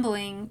so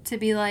humbling to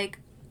be like,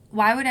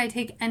 why would I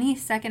take any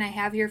second I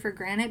have here for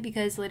granted?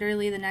 Because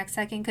literally the next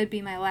second could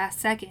be my last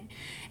second.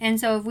 And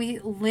so if we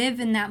live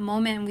in that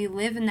moment and we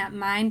live in that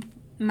mind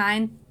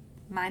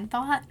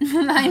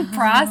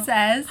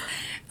process,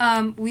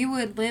 we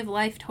would live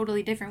life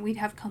totally different. We'd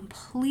have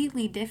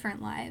completely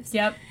different lives.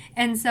 Yep.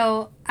 And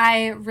so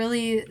I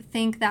really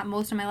think that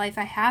most of my life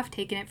I have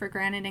taken it for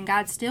granted, and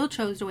God still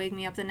chose to wake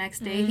me up the next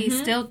day. Mm-hmm.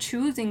 He's still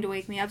choosing to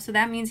wake me up, so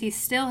that means he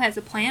still has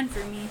a plan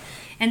for me.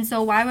 And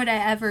so why would I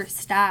ever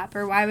stop,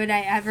 or why would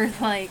I ever,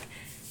 like,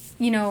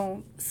 you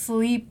know,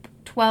 sleep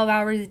 12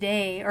 hours a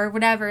day or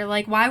whatever?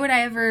 Like, why would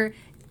I ever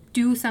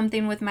do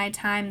something with my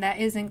time that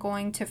isn't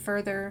going to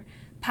further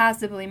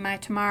possibly my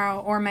tomorrow,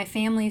 or my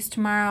family's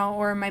tomorrow,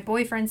 or my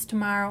boyfriend's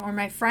tomorrow, or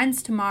my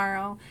friend's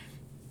tomorrow,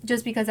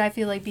 just because I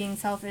feel like being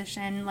selfish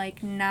and,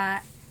 like,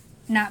 not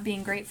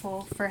being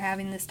grateful for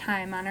having this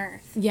time on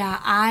earth.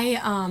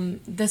 Yeah,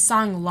 the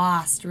song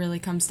Lost really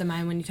comes to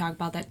mind when you talk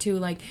about that too.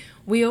 Like,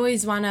 we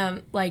always want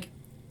to, like,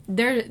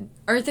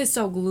 Earth is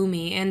so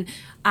gloomy, and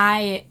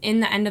in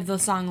the end of the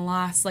song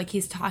Lost, like,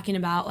 he's talking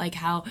about, like,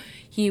 how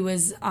he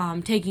was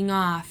taking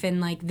off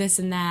and, like, this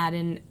and that,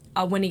 and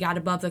when he got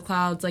above the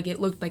clouds, like,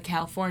 it looked like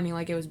California,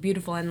 like, it was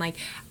beautiful. And, like,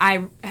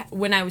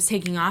 when I was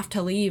taking off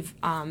to leave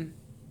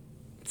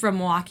from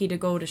Milwaukee to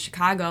go to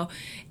Chicago,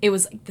 it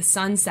was like the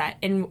sunset,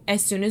 and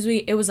as soon as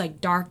it was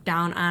like dark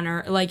down on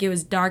her, like, it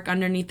was dark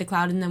underneath the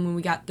cloud, and then when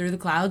we got through the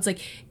clouds, like,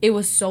 it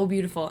was so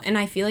beautiful. And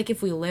I feel like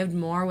if we lived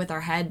more with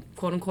our head,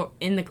 quote unquote,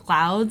 in the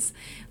clouds,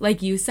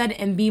 like you said,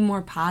 and be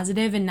more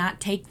positive and not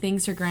take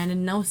things for granted,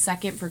 no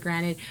second for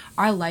granted,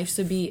 our lives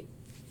would be,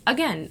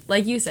 again,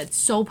 like you said,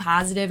 so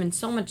positive and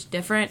so much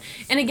different.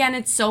 And again,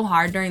 it's so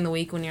hard during the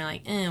week when you're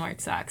like, work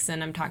sucks,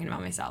 and I'm talking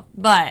about myself.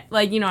 But,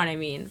 like, you know what I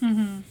mean?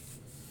 Mm-hmm.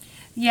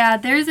 Yeah,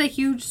 there's a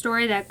huge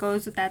story that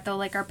goes with that, though.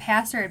 Like, our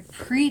pastor had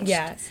preached.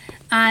 Yes.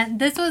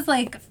 This was,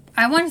 like,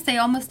 I want to say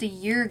almost a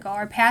year ago.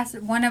 Our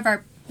pastor's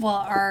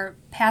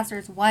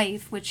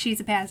wife, which she's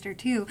a pastor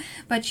too,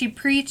 but she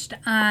preached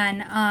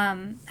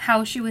on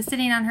how she was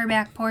sitting on her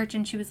back porch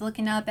and she was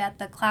looking up at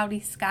the cloudy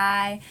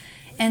sky.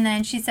 And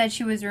then she said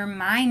she was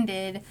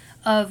reminded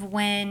of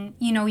when,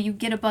 you know, you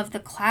get above the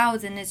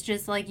clouds and it's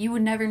just like you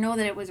would never know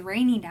that it was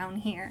rainy down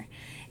here.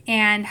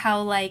 And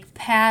how, like,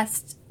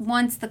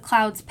 once the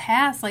clouds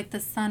pass, like, the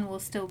sun will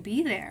still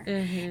be there.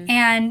 Mm-hmm.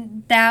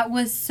 And that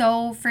was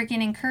so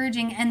freaking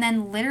encouraging. And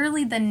then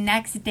literally the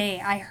next day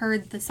I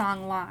heard the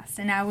song Lost.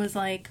 And I was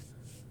like,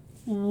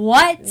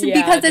 what? Yeah,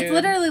 because dude. It's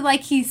literally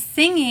like he's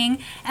singing.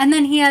 And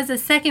then he has a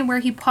second where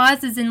he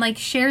pauses and, like,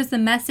 shares the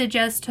message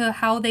as to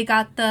how they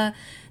got the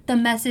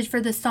message for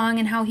the song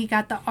and how he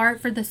got the art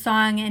for the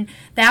song. And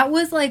that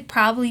was, like,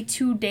 probably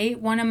to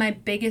date one of my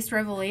biggest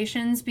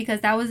revelations,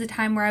 because that was a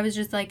time where I was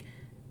just like,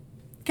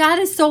 God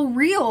is so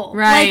real.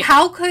 Right. Like,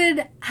 how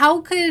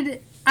could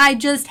I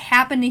just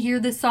happen to hear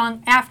this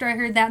song after I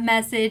heard that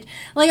message?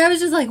 Like, I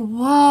was just like,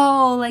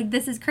 whoa, like,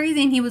 this is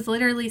crazy. And he was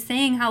literally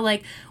saying how,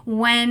 like,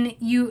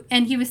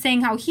 he was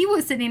saying how he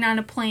was sitting on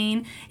a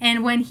plane,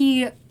 and when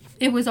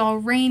it was all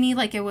rainy,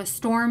 like, it was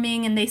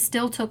storming, and they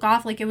still took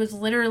off. Like, it was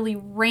literally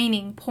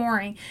raining,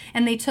 pouring.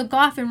 And they took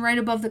off, and right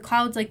above the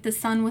clouds, like, the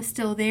sun was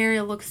still there.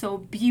 It looked so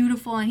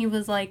beautiful. And he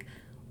was like,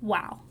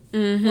 wow.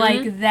 Mm-hmm.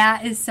 Like,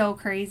 that is so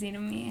crazy to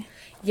me.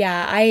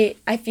 Yeah,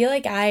 I feel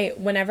like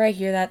whenever I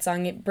hear that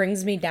song, it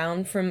brings me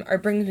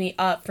brings me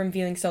up from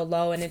feeling so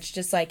low. And it's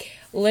just like,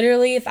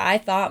 literally, if I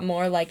thought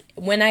more, like,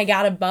 when I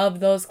got above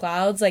those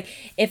clouds, like,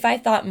 if I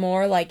thought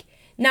more, like,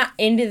 not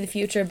into the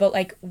future, but,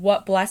 like,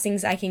 what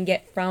blessings I can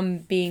get from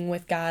being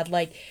with God.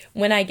 Like,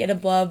 when I get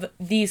above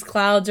these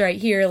clouds right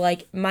here,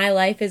 like, my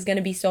life is going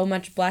to be so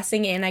much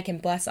blessing, and I can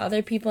bless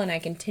other people, and I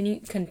continue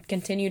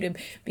to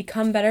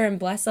become better and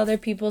bless other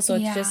people. So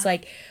it's just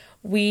like,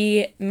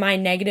 my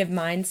negative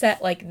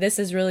mindset, like this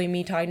is really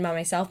me talking about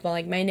myself, but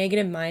like my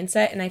negative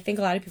mindset, and I think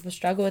a lot of people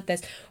struggle with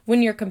this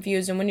when you're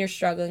confused and when you're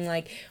struggling,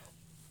 like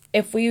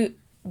if we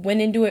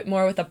went into it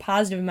more with a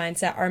positive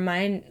mindset, our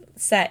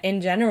mindset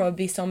in general would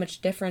be so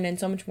much different and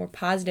so much more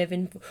positive,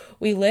 and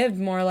we lived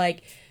more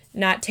like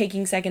not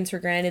taking seconds for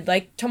granted,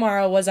 like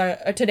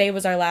today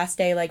was our last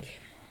day, like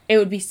it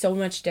would be so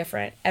much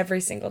different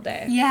every single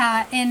day.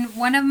 Yeah, and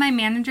one of my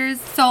managers,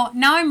 so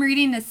now I'm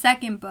reading the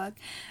second book,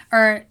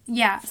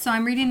 so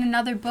I'm reading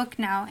another book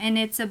now, and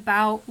it's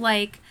about,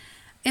 like,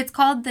 it's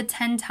called The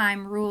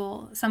 10-Time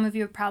Rule. Some of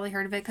you have probably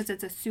heard of it because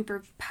it's a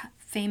super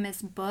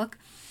famous book,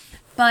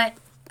 but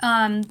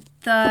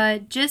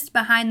the gist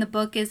behind the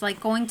book is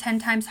like going 10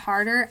 times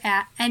harder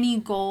at any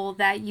goal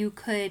that you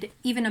could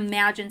even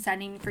imagine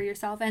setting for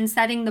yourself, and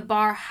setting the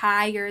bar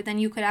higher than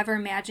you could ever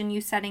imagine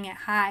you setting it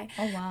high.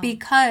 Oh, wow.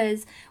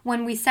 Because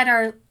when we set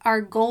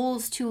our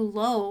goals too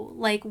low,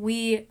 like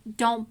we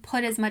don't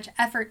put as much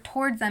effort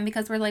towards them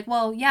because we're like,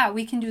 well, yeah,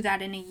 we can do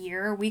that in a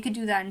year, or we could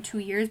do that in 2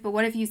 years, but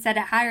what if you set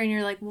it higher and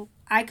you're like, well,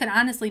 I could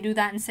honestly do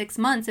that in 6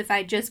 months if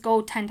I just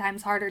go 10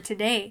 times harder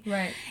today.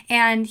 Right.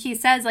 And he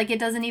says, like, it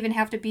doesn't even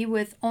have to be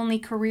with only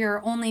career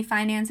or only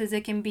finances.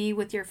 It can be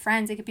with your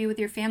friends. It could be with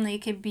your family.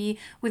 It could be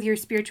with your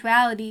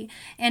spirituality.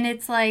 And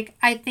it's like,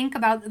 I think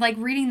about, like,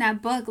 reading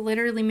that book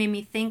literally made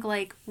me think,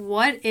 like,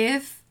 what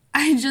if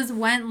I just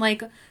went,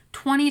 like,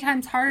 20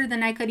 times harder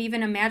than I could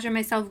even imagine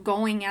myself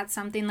going at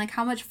something? Like,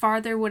 how much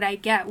farther would I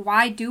get?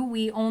 Why do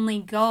we only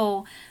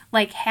go,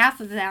 like, half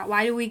of that?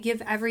 Why do we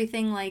give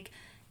everything, like,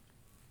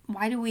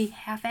 why do we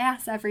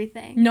half-ass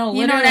everything? No,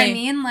 literally. You know what I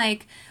mean?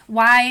 Like,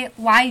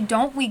 why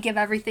don't we give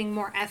everything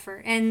more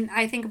effort? And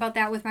I think about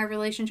that with my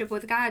relationship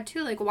with God,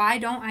 too. Like, why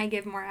don't I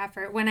give more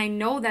effort? When I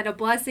know that a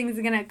blessing is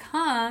going to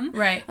come,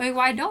 right? Like,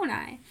 why don't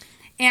I?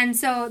 And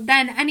so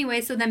then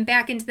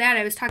back into that,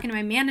 I was talking to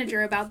my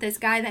manager about this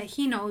guy that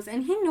he knows,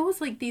 and he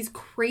knows, like, these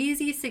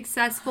crazy,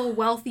 successful,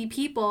 wealthy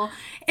people.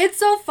 It's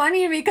so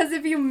funny because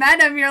if you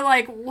met him, you're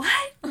like,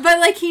 what? But,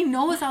 like, he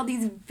knows all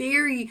these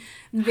very,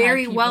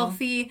 very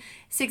wealthy,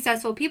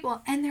 successful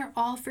people, and they're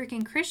all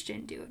freaking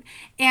Christian, dude.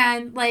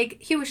 And, like,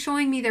 he was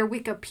showing me their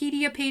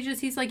Wikipedia pages.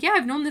 He's like, yeah,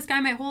 I've known this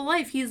guy my whole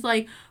life. He's,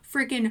 like,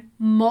 freaking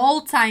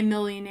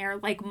multi-millionaire,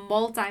 like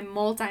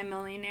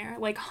multi-millionaire,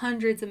 like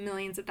hundreds of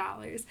millions of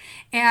dollars.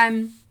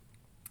 And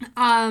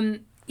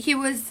he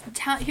was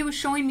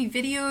showing me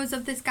videos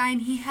of this guy,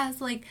 and he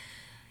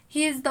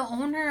is the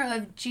owner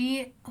of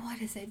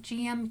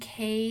GMK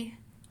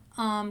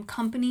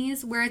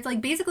companies, where it's like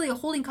basically a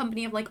holding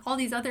company of like all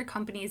these other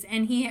companies,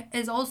 and he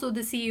is also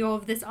the CEO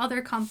of this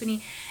other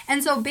company.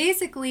 And so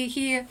basically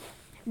he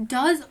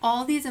does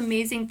all these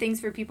amazing things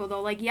for people,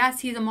 though. Like, yes,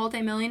 he's a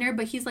multimillionaire,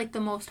 but he's like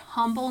the most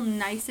humble,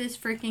 nicest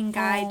freaking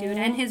guy, dude.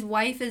 And his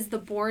wife is the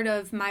board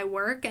of my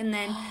work, and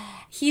then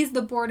he's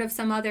the board of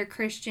some other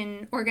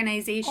Christian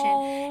organization.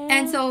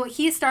 And so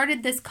he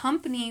started this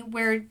company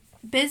where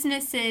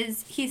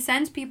he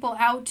sends people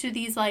out to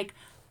these like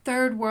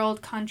third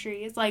world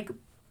countries, like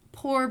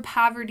poor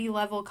poverty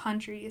level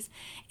countries,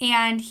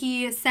 and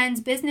he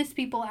sends business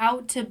people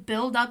out to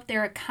build up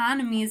their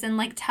economies and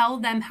like tell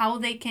them how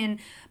they can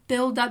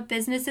build up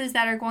businesses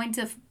that are going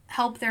to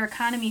help their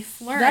economy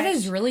flourish. That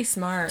is really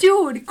smart.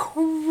 Dude,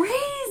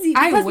 crazy.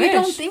 I Because wish. we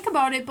don't think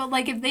about it, but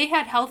like if they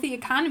had healthy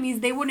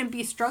economies, they wouldn't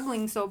be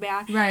struggling so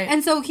bad. Right.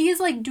 And so he's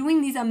like doing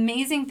these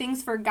amazing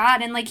things for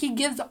God, and like he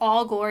gives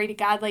all glory to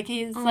God. Like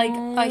he's like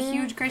a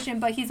huge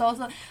Christian, but he's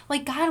also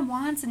like, God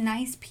wants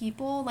nice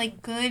people,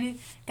 like good,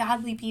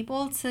 godly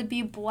people to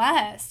be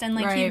blessed. And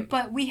like right.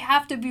 but we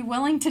have to be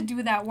willing to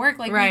do that work.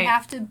 Like right. we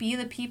have to be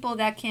the people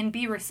that can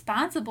be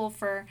responsible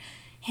for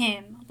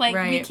him. Like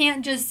right. we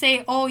can't just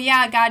say, oh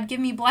yeah, God, give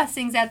me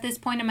blessings at this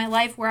point in my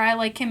life where I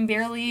like can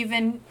barely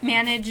even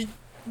manage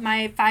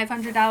my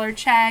 $500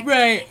 check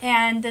right.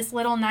 and this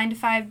little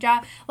 9-to-5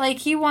 job. Like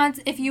he wants,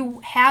 if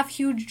you have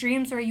huge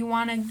dreams or you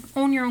want to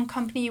own your own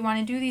company, you want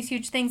to do these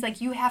huge things,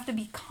 like you have to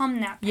become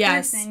that person.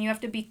 Yes. You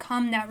have to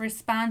become that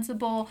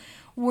responsible,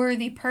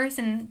 worthy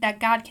person that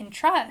God can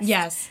trust.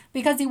 Yes.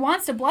 Because he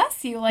wants to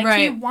bless you. Like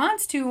right. he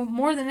wants to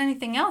more than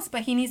anything else,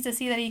 but he needs to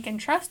see that he can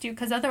trust you,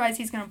 because otherwise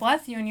he's going to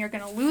bless you and you're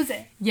going to lose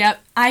it.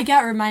 Yep. I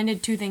got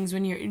reminded two things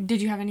when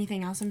did you have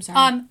anything else? I'm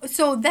sorry.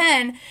 So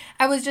then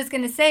I was just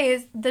going to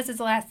say, this is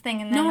the last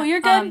thing. And then, no, you're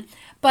good.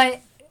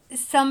 But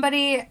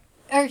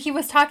he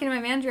was talking to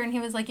my manager, and he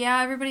was like,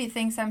 yeah, everybody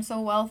thinks I'm so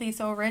wealthy,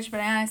 so rich,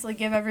 but I honestly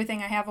give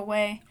everything I have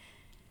away.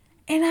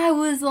 And I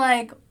was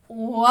like,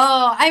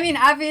 whoa. I mean,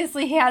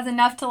 obviously he has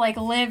enough to like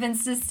live and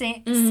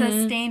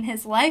sustain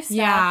his lifestyle.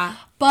 Yeah.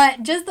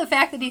 But just the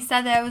fact that he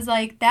said that, I was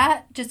like,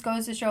 that just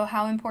goes to show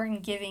how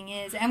important giving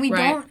is. And we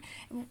right.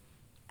 don't,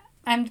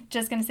 I'm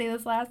just going to say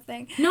this last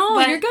thing. No,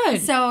 but, you're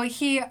good. So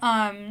he,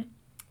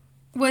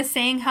 was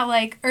saying how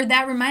like, or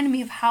that reminded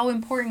me of how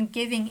important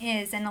giving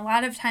is. And a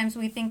lot of times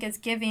we think as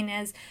giving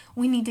as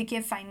we need to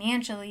give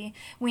financially,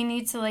 we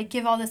need to like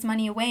give all this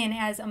money away. And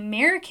as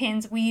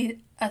Americans, we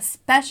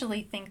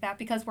especially think that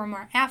because we're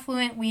more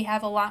affluent, we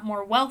have a lot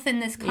more wealth in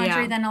this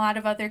country than a lot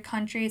of other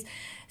countries.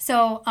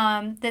 So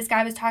this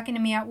guy was talking to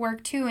me at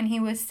work too, and he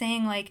was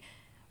saying like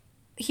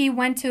he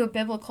went to a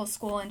biblical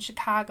school in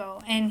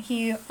Chicago, and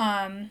he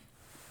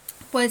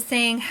was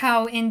saying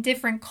how in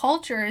different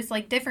cultures,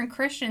 like different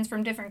Christians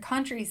from different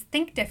countries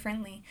think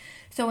differently.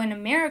 So in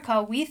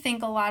America, we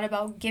think a lot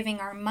about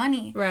giving our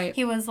money. Right.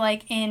 He was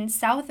like, in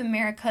South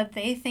America,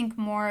 they think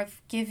more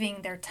of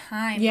giving their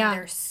time and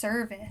their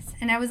service.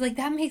 And I was like,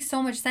 that makes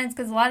so much sense,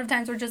 because a lot of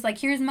times we're just like,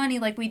 here's money,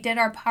 like we did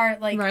our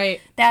part, like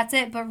that's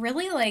it. But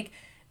really, like,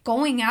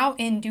 going out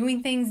and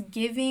doing things,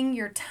 giving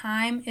your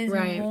time is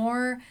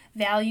more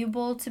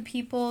valuable to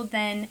people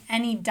than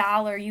any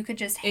dollar you could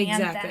just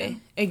hand them.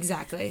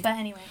 Exactly. But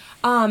anyway.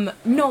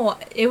 No,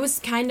 it was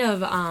kind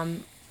of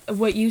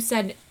what you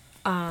said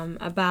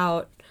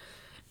about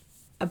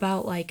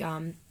like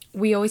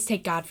we always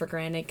take God for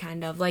granted,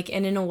 kind of like,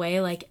 and in a way,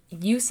 like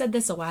you said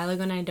this a while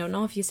ago, and I don't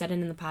know if you said it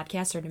in the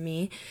podcast or to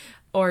me,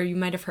 or you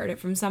might have heard it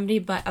from somebody,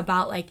 but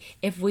about like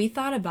if we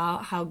thought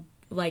about how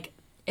like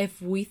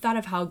if we thought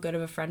of how good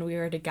of a friend we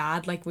were to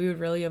God, like we would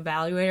really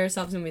evaluate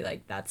ourselves and be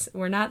like,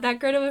 we're not that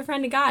good of a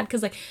friend to God,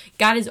 because like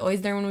God is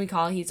always there when we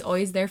call. He's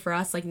always there for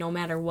us, like no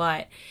matter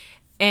what.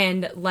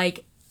 And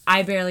like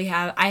I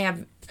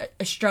have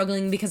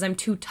struggling because I'm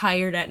too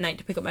tired at night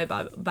to pick up my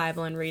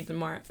Bible and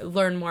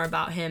learn more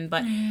about him.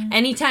 But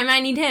anytime I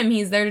need him,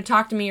 he's there to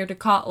talk to me or to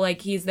call.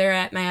 Like he's there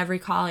at my every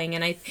calling,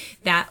 and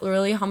that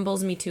really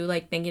humbles me too.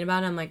 Like thinking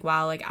about it, I'm like,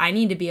 wow, like I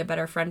need to be a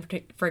better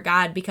friend for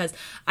God, because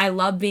I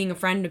love being a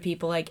friend to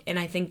people. Like, and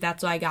I think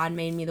that's why God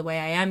made me the way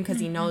I am, because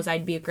he knows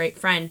I'd be a great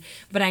friend.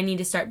 But I need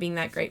to start being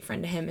that great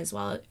friend to him as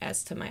well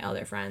as to my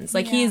other friends.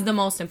 Like he's the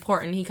most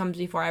important. He comes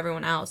before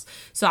everyone else.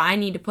 So I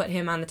need to put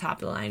him on the top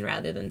of the line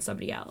rather than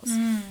somebody else.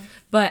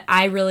 But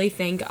I really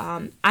think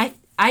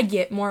I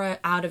get more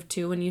out of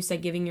too when you say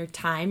giving your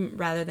time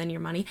rather than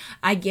your money.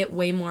 I get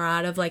way more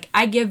out of, like,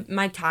 I give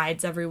my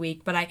tithes every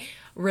week, but I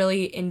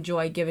really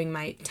enjoy giving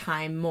my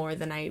time more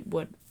than I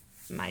would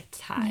my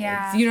tithes.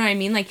 Yeah. You know what I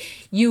mean?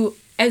 Like, you,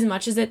 as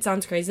much as it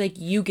sounds crazy, like,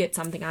 you get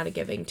something out of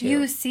giving too.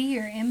 You see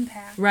your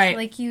impact. Right.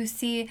 Like, you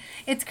see,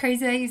 it's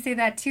crazy that you say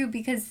that too,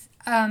 because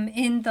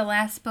in the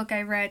last book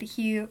I read,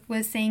 he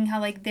was saying how,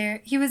 like,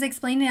 he was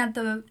explaining at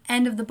the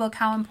end of the book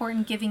how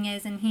important giving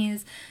is, and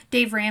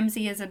Dave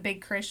Ramsey is a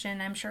big Christian.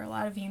 I'm sure a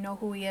lot of you know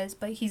who he is,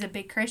 but he's a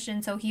big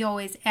Christian, so he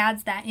always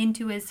adds that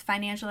into his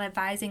financial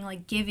advising,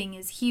 like, giving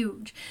is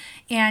huge.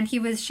 And he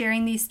was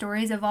sharing these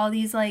stories of all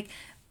these, like,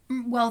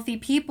 wealthy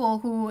people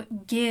who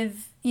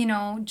give, you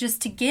know,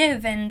 just to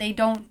give, and they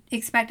don't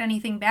expect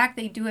anything back.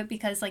 They do it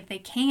because, like, they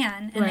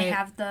can, and they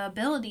have the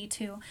ability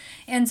to.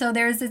 And so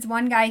there's this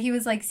one guy, he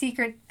was like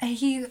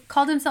he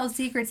called himself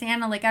Secret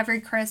Santa. Like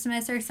every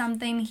Christmas or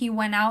something, he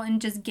went out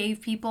and just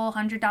gave people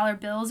 $100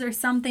 bills or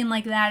something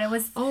like that. It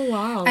was, oh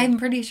wow, I'm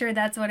pretty sure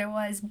that's what it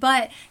was.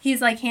 But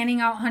he's like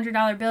handing out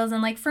 $100 bills,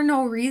 and like for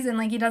no reason,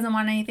 like he doesn't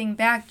want anything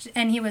back.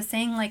 And he was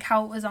saying like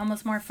how it was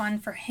almost more fun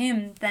for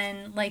him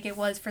than like it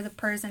was for the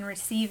person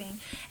receiving.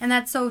 And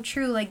that's so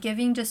true. Like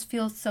giving just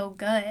feels so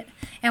good,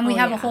 and we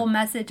have a whole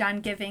message on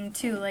giving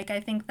too. Like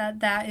I think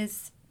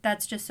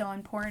that's just so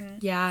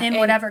important, in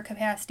whatever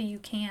capacity you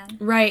can,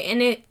 right?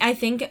 And I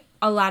think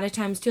a lot of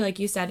times too, like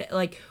you said,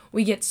 like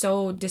we get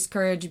so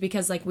discouraged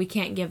because like we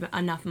can't give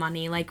enough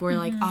money. Like we're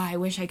like, oh, I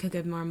wish I could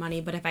give more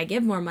money, but if I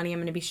give more money, I'm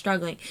going to be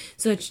struggling.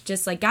 So it's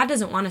just like God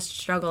doesn't want us to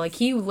struggle. Like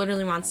he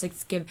literally wants us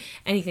to give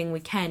anything we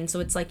can.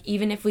 So it's like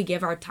even if we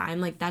give our time,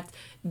 like that's,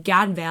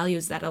 God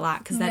values that a lot,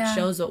 because that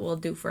shows what we'll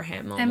do for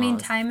him almost. I mean,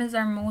 time is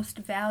our most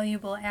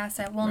valuable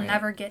asset. We'll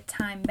never get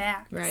time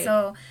back. Right.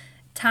 So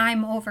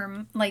time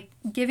over, like,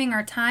 giving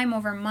our time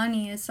over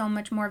money is so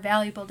much more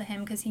valuable to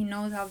him, because he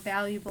knows how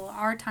valuable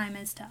our time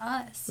is to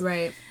us.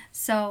 Right.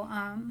 So,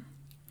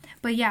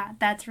 but yeah,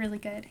 that's really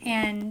good.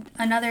 And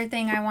another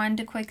thing I wanted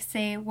to quick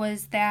say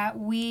was that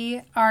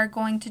we are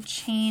going to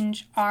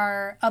change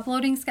our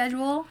uploading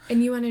schedule.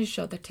 And you wanted to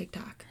show the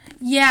TikTok.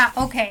 Yeah,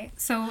 okay.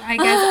 So I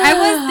guess I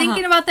was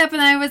thinking about that, but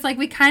then I was like,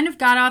 we kind of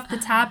got off the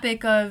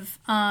topic of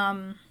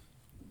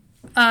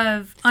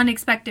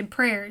unexpected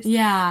prayers.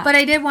 Yeah. But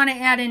I did want to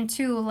add in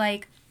too,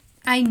 like,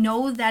 I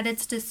know that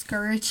it's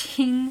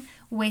discouraging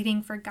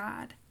waiting for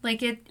God.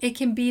 Like it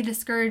can be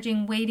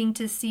discouraging waiting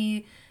to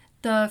see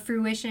the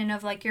fruition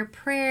of like your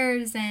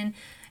prayers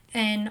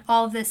and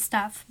all this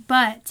stuff.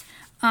 But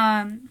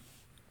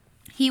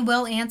he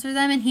will answer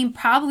them, and he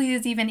probably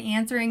is even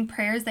answering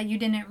prayers that you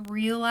didn't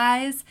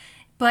realize,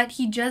 but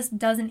he just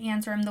doesn't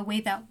answer them the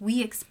way that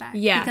we expect.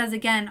 Yeah. Because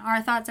again,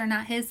 our thoughts are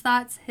not his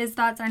thoughts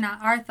are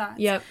not our thoughts.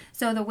 Yep.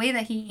 So the way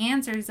that he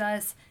answers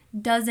us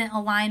doesn't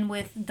align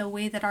with the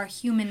way that our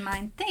human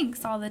mind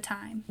thinks all the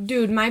time.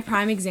 Dude, my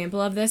prime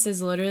example of this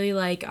is literally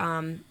like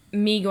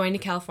me going to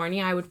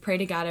California, I would pray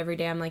to God every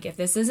day. I'm like, if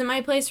this isn't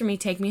my place for me,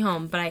 take me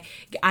home. But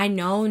I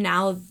know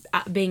now,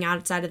 being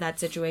outside of that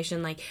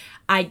situation, like,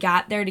 I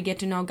got there to get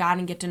to know God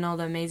and get to know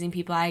the amazing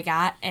people I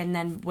got. And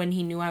then when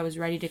he knew I was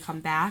ready to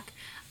come back,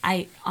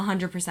 I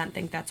 100%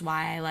 think that's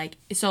why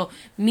so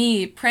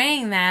me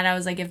praying that, I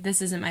was like, if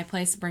this isn't my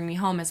place to bring me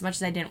home, as much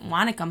as I didn't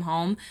want to come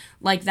home,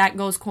 like, that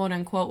goes quote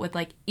unquote with,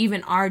 like,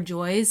 even our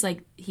joys,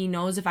 like, he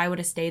knows if I would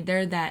have stayed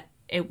there that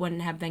it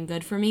wouldn't have been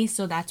good for me,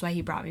 so that's why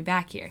he brought me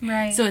back here.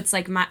 Right. So it's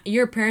like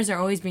your prayers are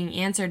always being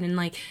answered, and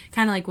like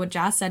kind of like what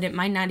Josh said, it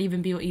might not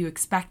even be what you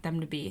expect them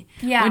to be.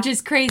 Yeah. Which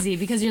is crazy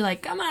because you're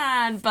like, come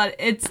on, but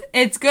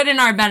it's good in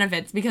our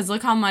benefits because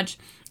look how much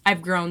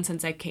I've grown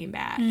since I came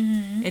back.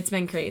 Mm-hmm. It's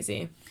been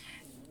crazy.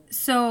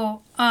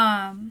 So,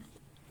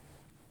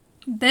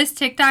 this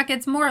TikTok,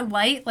 it's more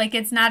light, like,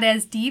 it's not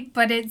as deep,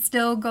 but it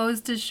still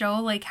goes to show,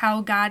 like,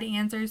 how God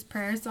answers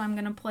prayers, so I'm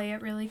gonna play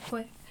it really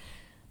quick.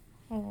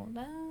 Hold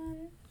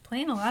on.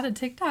 Playing a lot of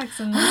TikToks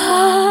in this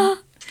one.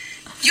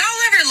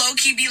 Y'all ever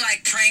low-key be,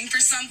 like, praying for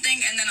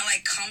something and then it,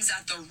 like, comes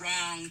at the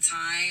wrong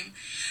time?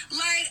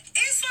 Like,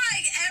 it's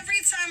like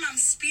every time I'm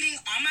speeding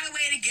on my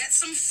way to get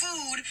some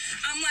food,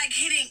 I'm, like,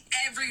 hitting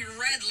every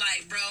red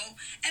light, bro.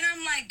 And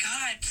I'm like,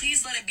 God,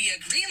 please let it be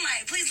a green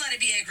light. Please let it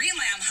be a green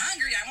light. I'm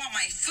hungry. I want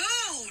my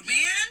food,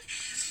 man.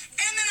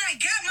 And then I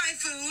get my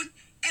food,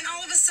 and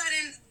all of a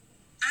sudden,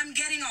 I'm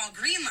getting all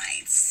green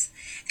lights.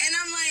 And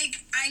I'm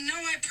like, I know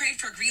I prayed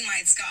for green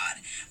lights,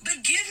 God,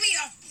 but give me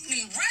a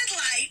red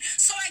light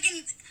so I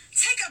can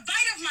take a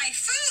bite of my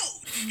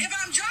food. If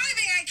I'm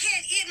driving, I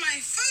can't eat my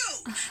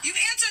food. You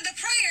answered the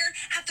prayer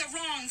at the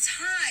wrong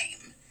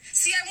time.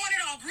 See, I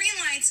wanted all green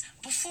lights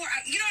before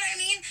you know what I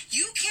mean?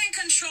 You can't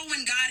control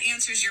when God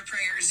answers your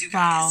prayers, you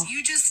guys. Wow. You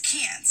just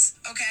can't,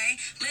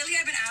 okay? Lately,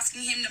 I've been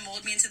asking him to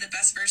mold me into the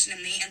best version of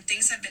me, and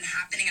things have been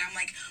happening. I'm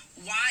like,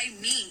 why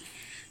me?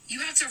 You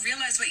have to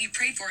realize what you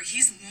prayed for.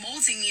 He's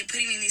molding me and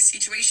putting me in these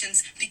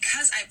situations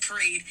because I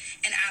prayed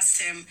and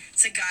asked him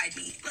to guide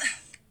me.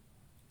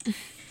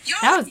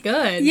 That was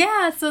good.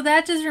 Yeah, so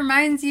that just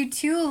reminds you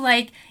too,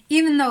 like,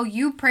 even though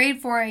you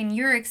prayed for it and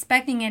you're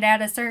expecting it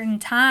at a certain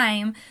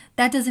time,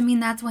 that doesn't mean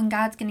that's when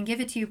God's going to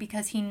give it to you,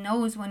 because he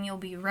knows when you'll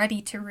be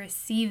ready to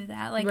receive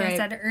that, like I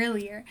said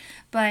earlier.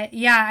 But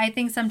yeah, I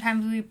think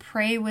sometimes we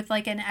pray with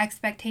like an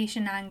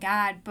expectation on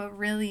God, but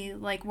really,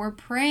 like, we're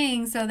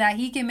praying so that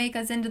he can make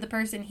us into the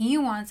person he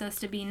wants us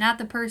to be, not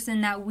the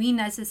person that we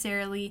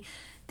necessarily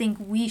think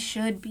we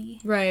should be.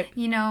 Right.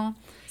 You know?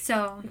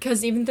 So,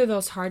 because even through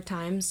those hard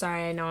times,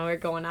 sorry, I know we're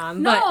going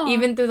on, No. but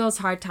even through those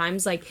hard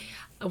times, like,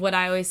 what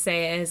I always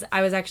say is,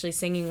 I was actually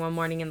singing one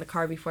morning in the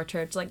car before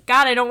church, like,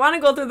 God, I don't want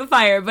to go through the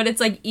fire, but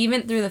it's like,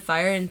 even through the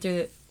fire and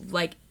through,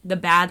 like, the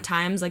bad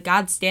times, like,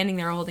 God's standing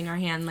there holding our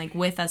hand, like,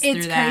 with us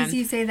through them. It's crazy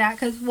you say that,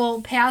 because,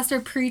 well, Pastor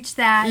preached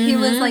that. Mm-hmm. He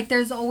was like,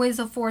 there's always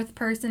a fourth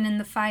person in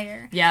the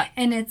fire. Yeah.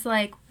 And it's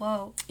like,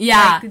 whoa.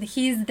 Yeah. Like,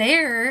 he's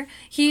there.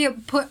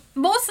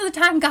 Most of the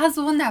time, God's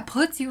the one that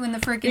puts you in the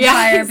freaking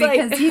fire,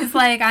 because he's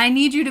like, I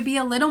need you to be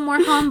a little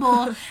more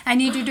humble. I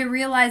need you to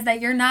realize that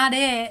you're not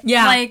it.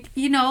 Yeah. Like,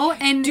 you know,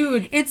 and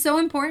dude, it's so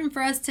important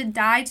for us to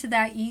die to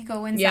that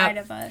ego inside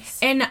of us.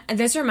 And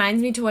this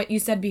reminds me to what you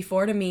said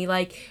before to me,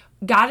 like,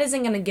 God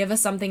isn't going to give us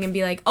something and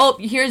be like, oh,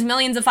 here's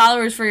millions of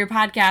followers for your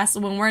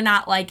podcast, when we're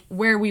not, like,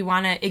 where we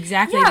want to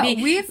exactly be.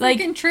 Yeah, we freaking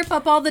like, trip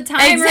up all the time.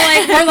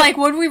 Exactly. We're like,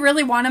 would we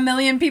really want 1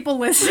 million people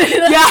listening?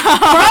 Yeah.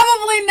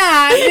 Probably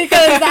not,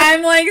 because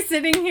I'm, like,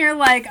 sitting here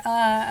like,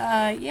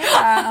 yeah.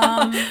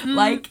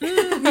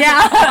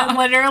 Yeah,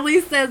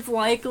 literally says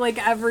like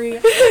every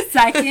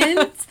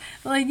second.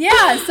 Like,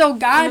 yeah, so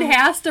God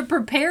has to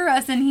prepare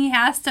us, and he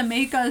has to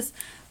make us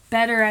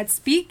better at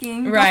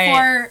speaking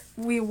before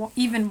we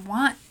even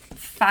want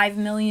 5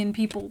 million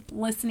people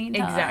listening to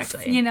us,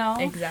 you know?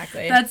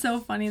 Exactly. That's so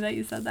funny that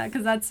you said that,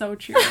 because that's so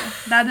true.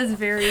 That is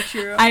very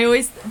true. I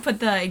always put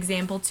the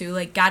example, too,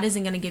 like, God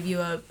isn't going to give you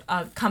a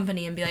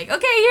company and be like,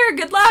 okay, here,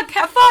 good luck,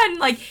 have fun.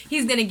 Like,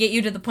 he's going to get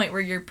you to the point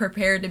where you're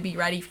prepared to be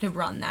ready to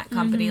run that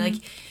company. Mm-hmm.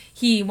 Like,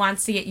 he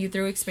wants to get you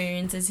through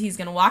experiences. He's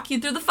going to walk you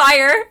through the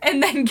fire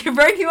and then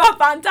bring you up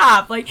on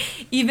top. Like,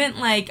 even,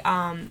 like,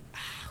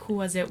 who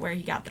was it where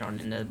he got thrown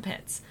into the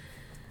pits?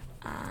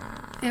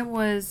 It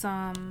was,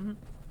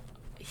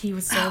 he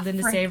was sold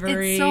into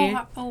slavery.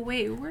 Oh,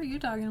 wait, what are you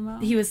talking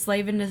about? He was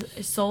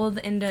sold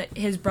into,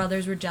 his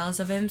brothers were jealous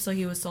of him, so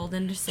he was sold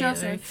into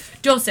slavery.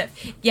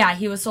 Joseph. Yeah,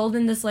 he was sold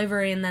into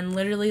slavery, and then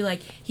literally,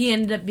 like, he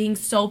ended up being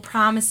so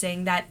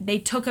promising that they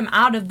took him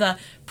out of the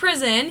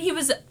prison. He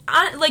was,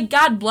 like,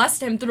 God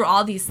blessed him through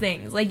all these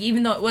things. Like,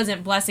 even though it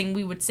wasn't blessing,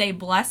 we would say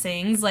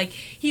blessings. Like,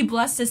 he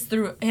blessed us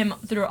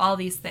through all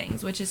these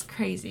things, which is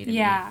crazy to me.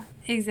 Yeah,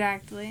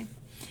 exactly.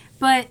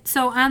 But,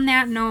 so on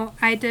that note,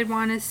 I did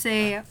want to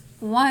say,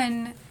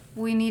 one,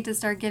 we need to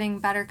start getting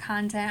better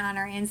content on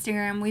our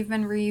Instagram. We've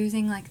been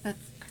reusing, like, the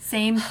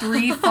same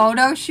 3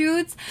 photo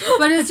shoots,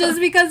 but it's just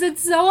because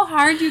it's so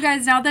hard, you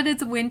guys, now that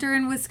it's winter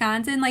in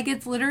Wisconsin. Like,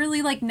 it's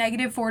literally like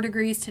 -4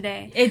 degrees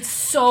today. It's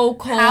so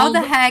cold. How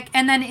the heck?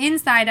 And then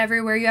inside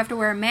everywhere you have to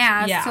wear a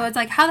mask. Yeah. So it's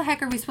like, how the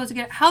heck are we supposed to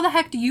get, how the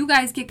heck do you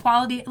guys get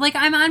quality? Like,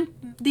 I'm on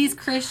these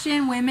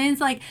Christian women's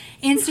like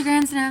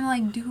Instagrams and I'm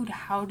like, dude,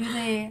 how do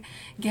they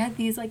get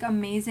these like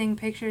amazing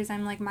pictures?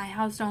 I'm like, my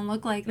house don't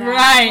look like that.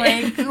 Right.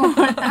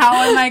 Like,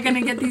 how am I going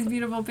to get these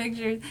beautiful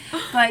pictures?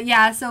 But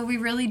yeah, so we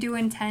really do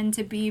intend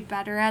to be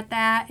better at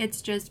that.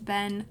 It's just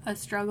been a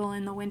struggle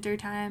in the winter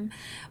time.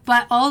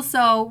 But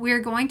also, we're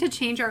going to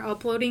change our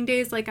uploading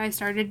days, like I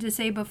started to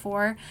say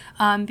before,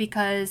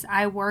 because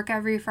I work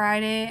every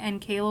Friday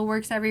and Kayla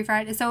works every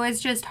Friday. So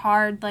it's just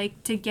hard,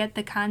 like, to get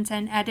the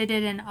content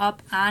edited and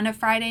up on a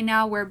Friday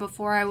now, where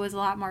before I was a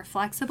lot more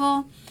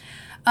flexible.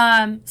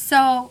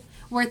 So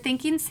we're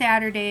thinking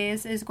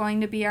Saturdays is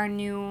going to be our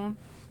new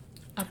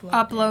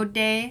upload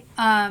day.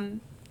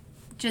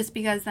 Just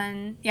because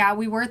then, yeah,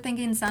 we were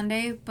thinking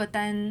Sunday, but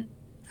then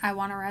I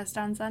want to rest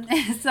on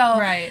Sunday. So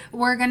right.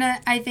 We're going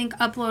to, I think,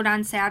 upload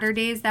on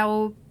Saturdays. That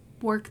will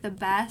work the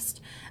best.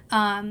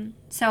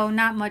 So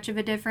not much of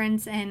a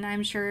difference, and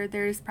I'm sure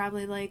there's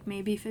probably like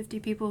maybe 50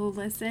 people who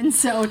listen.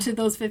 So to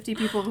those 50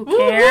 people who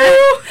care,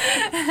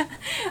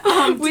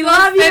 we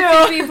love you.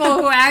 50 people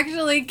who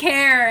actually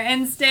care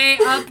and stay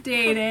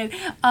updated.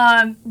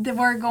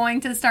 We're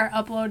going to start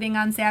uploading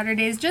on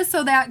Saturdays, just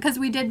so that, because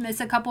we did miss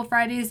a couple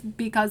Fridays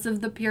because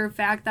of the pure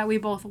fact that we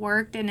both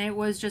worked and it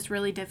was just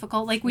really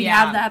difficult. Like, we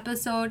have the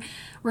episode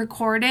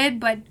recorded,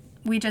 but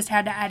we just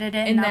had to edit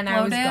it and upload it. And then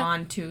I was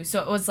gone too, so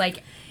it was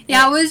like...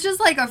 Yeah, it was just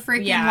like a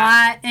freaking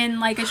lot in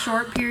like a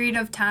short period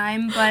of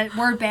time, but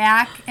we're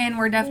back and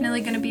we're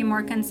definitely going to be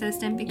more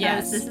consistent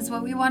because this is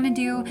what we want to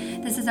do.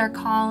 This is our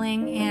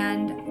calling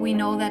and we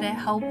know that it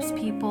helps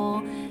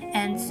people.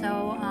 And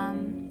so,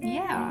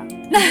 yeah.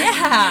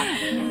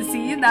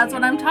 See, that's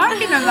what I'm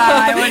talking about.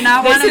 I would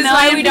not want to know. This is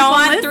why we don't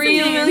want 3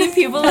 million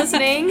people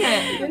listening.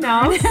 You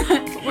know,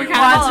 we're kind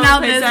of watch now.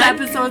 This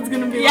episode's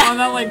going to be long,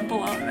 I'll like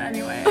blow it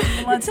anyway.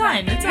 It's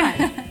fine. It's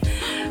fine.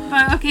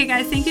 But okay,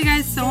 guys, thank you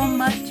guys so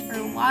much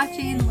for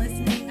watching,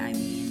 listening. I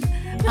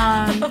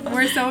mean,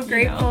 we're so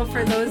grateful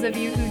for those of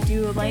you who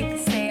do like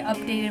stay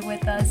updated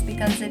with us,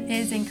 because it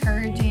is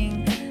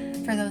encouraging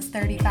for those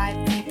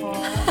 35 people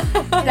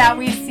that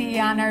we see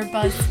on our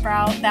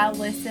Buzzsprout that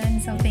listen.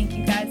 So thank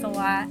you guys a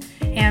lot,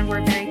 and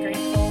we're very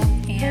grateful.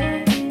 And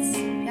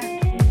yeah,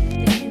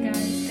 thank you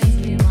guys.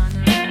 Thank you,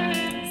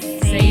 Lana.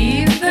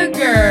 Save the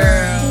girl.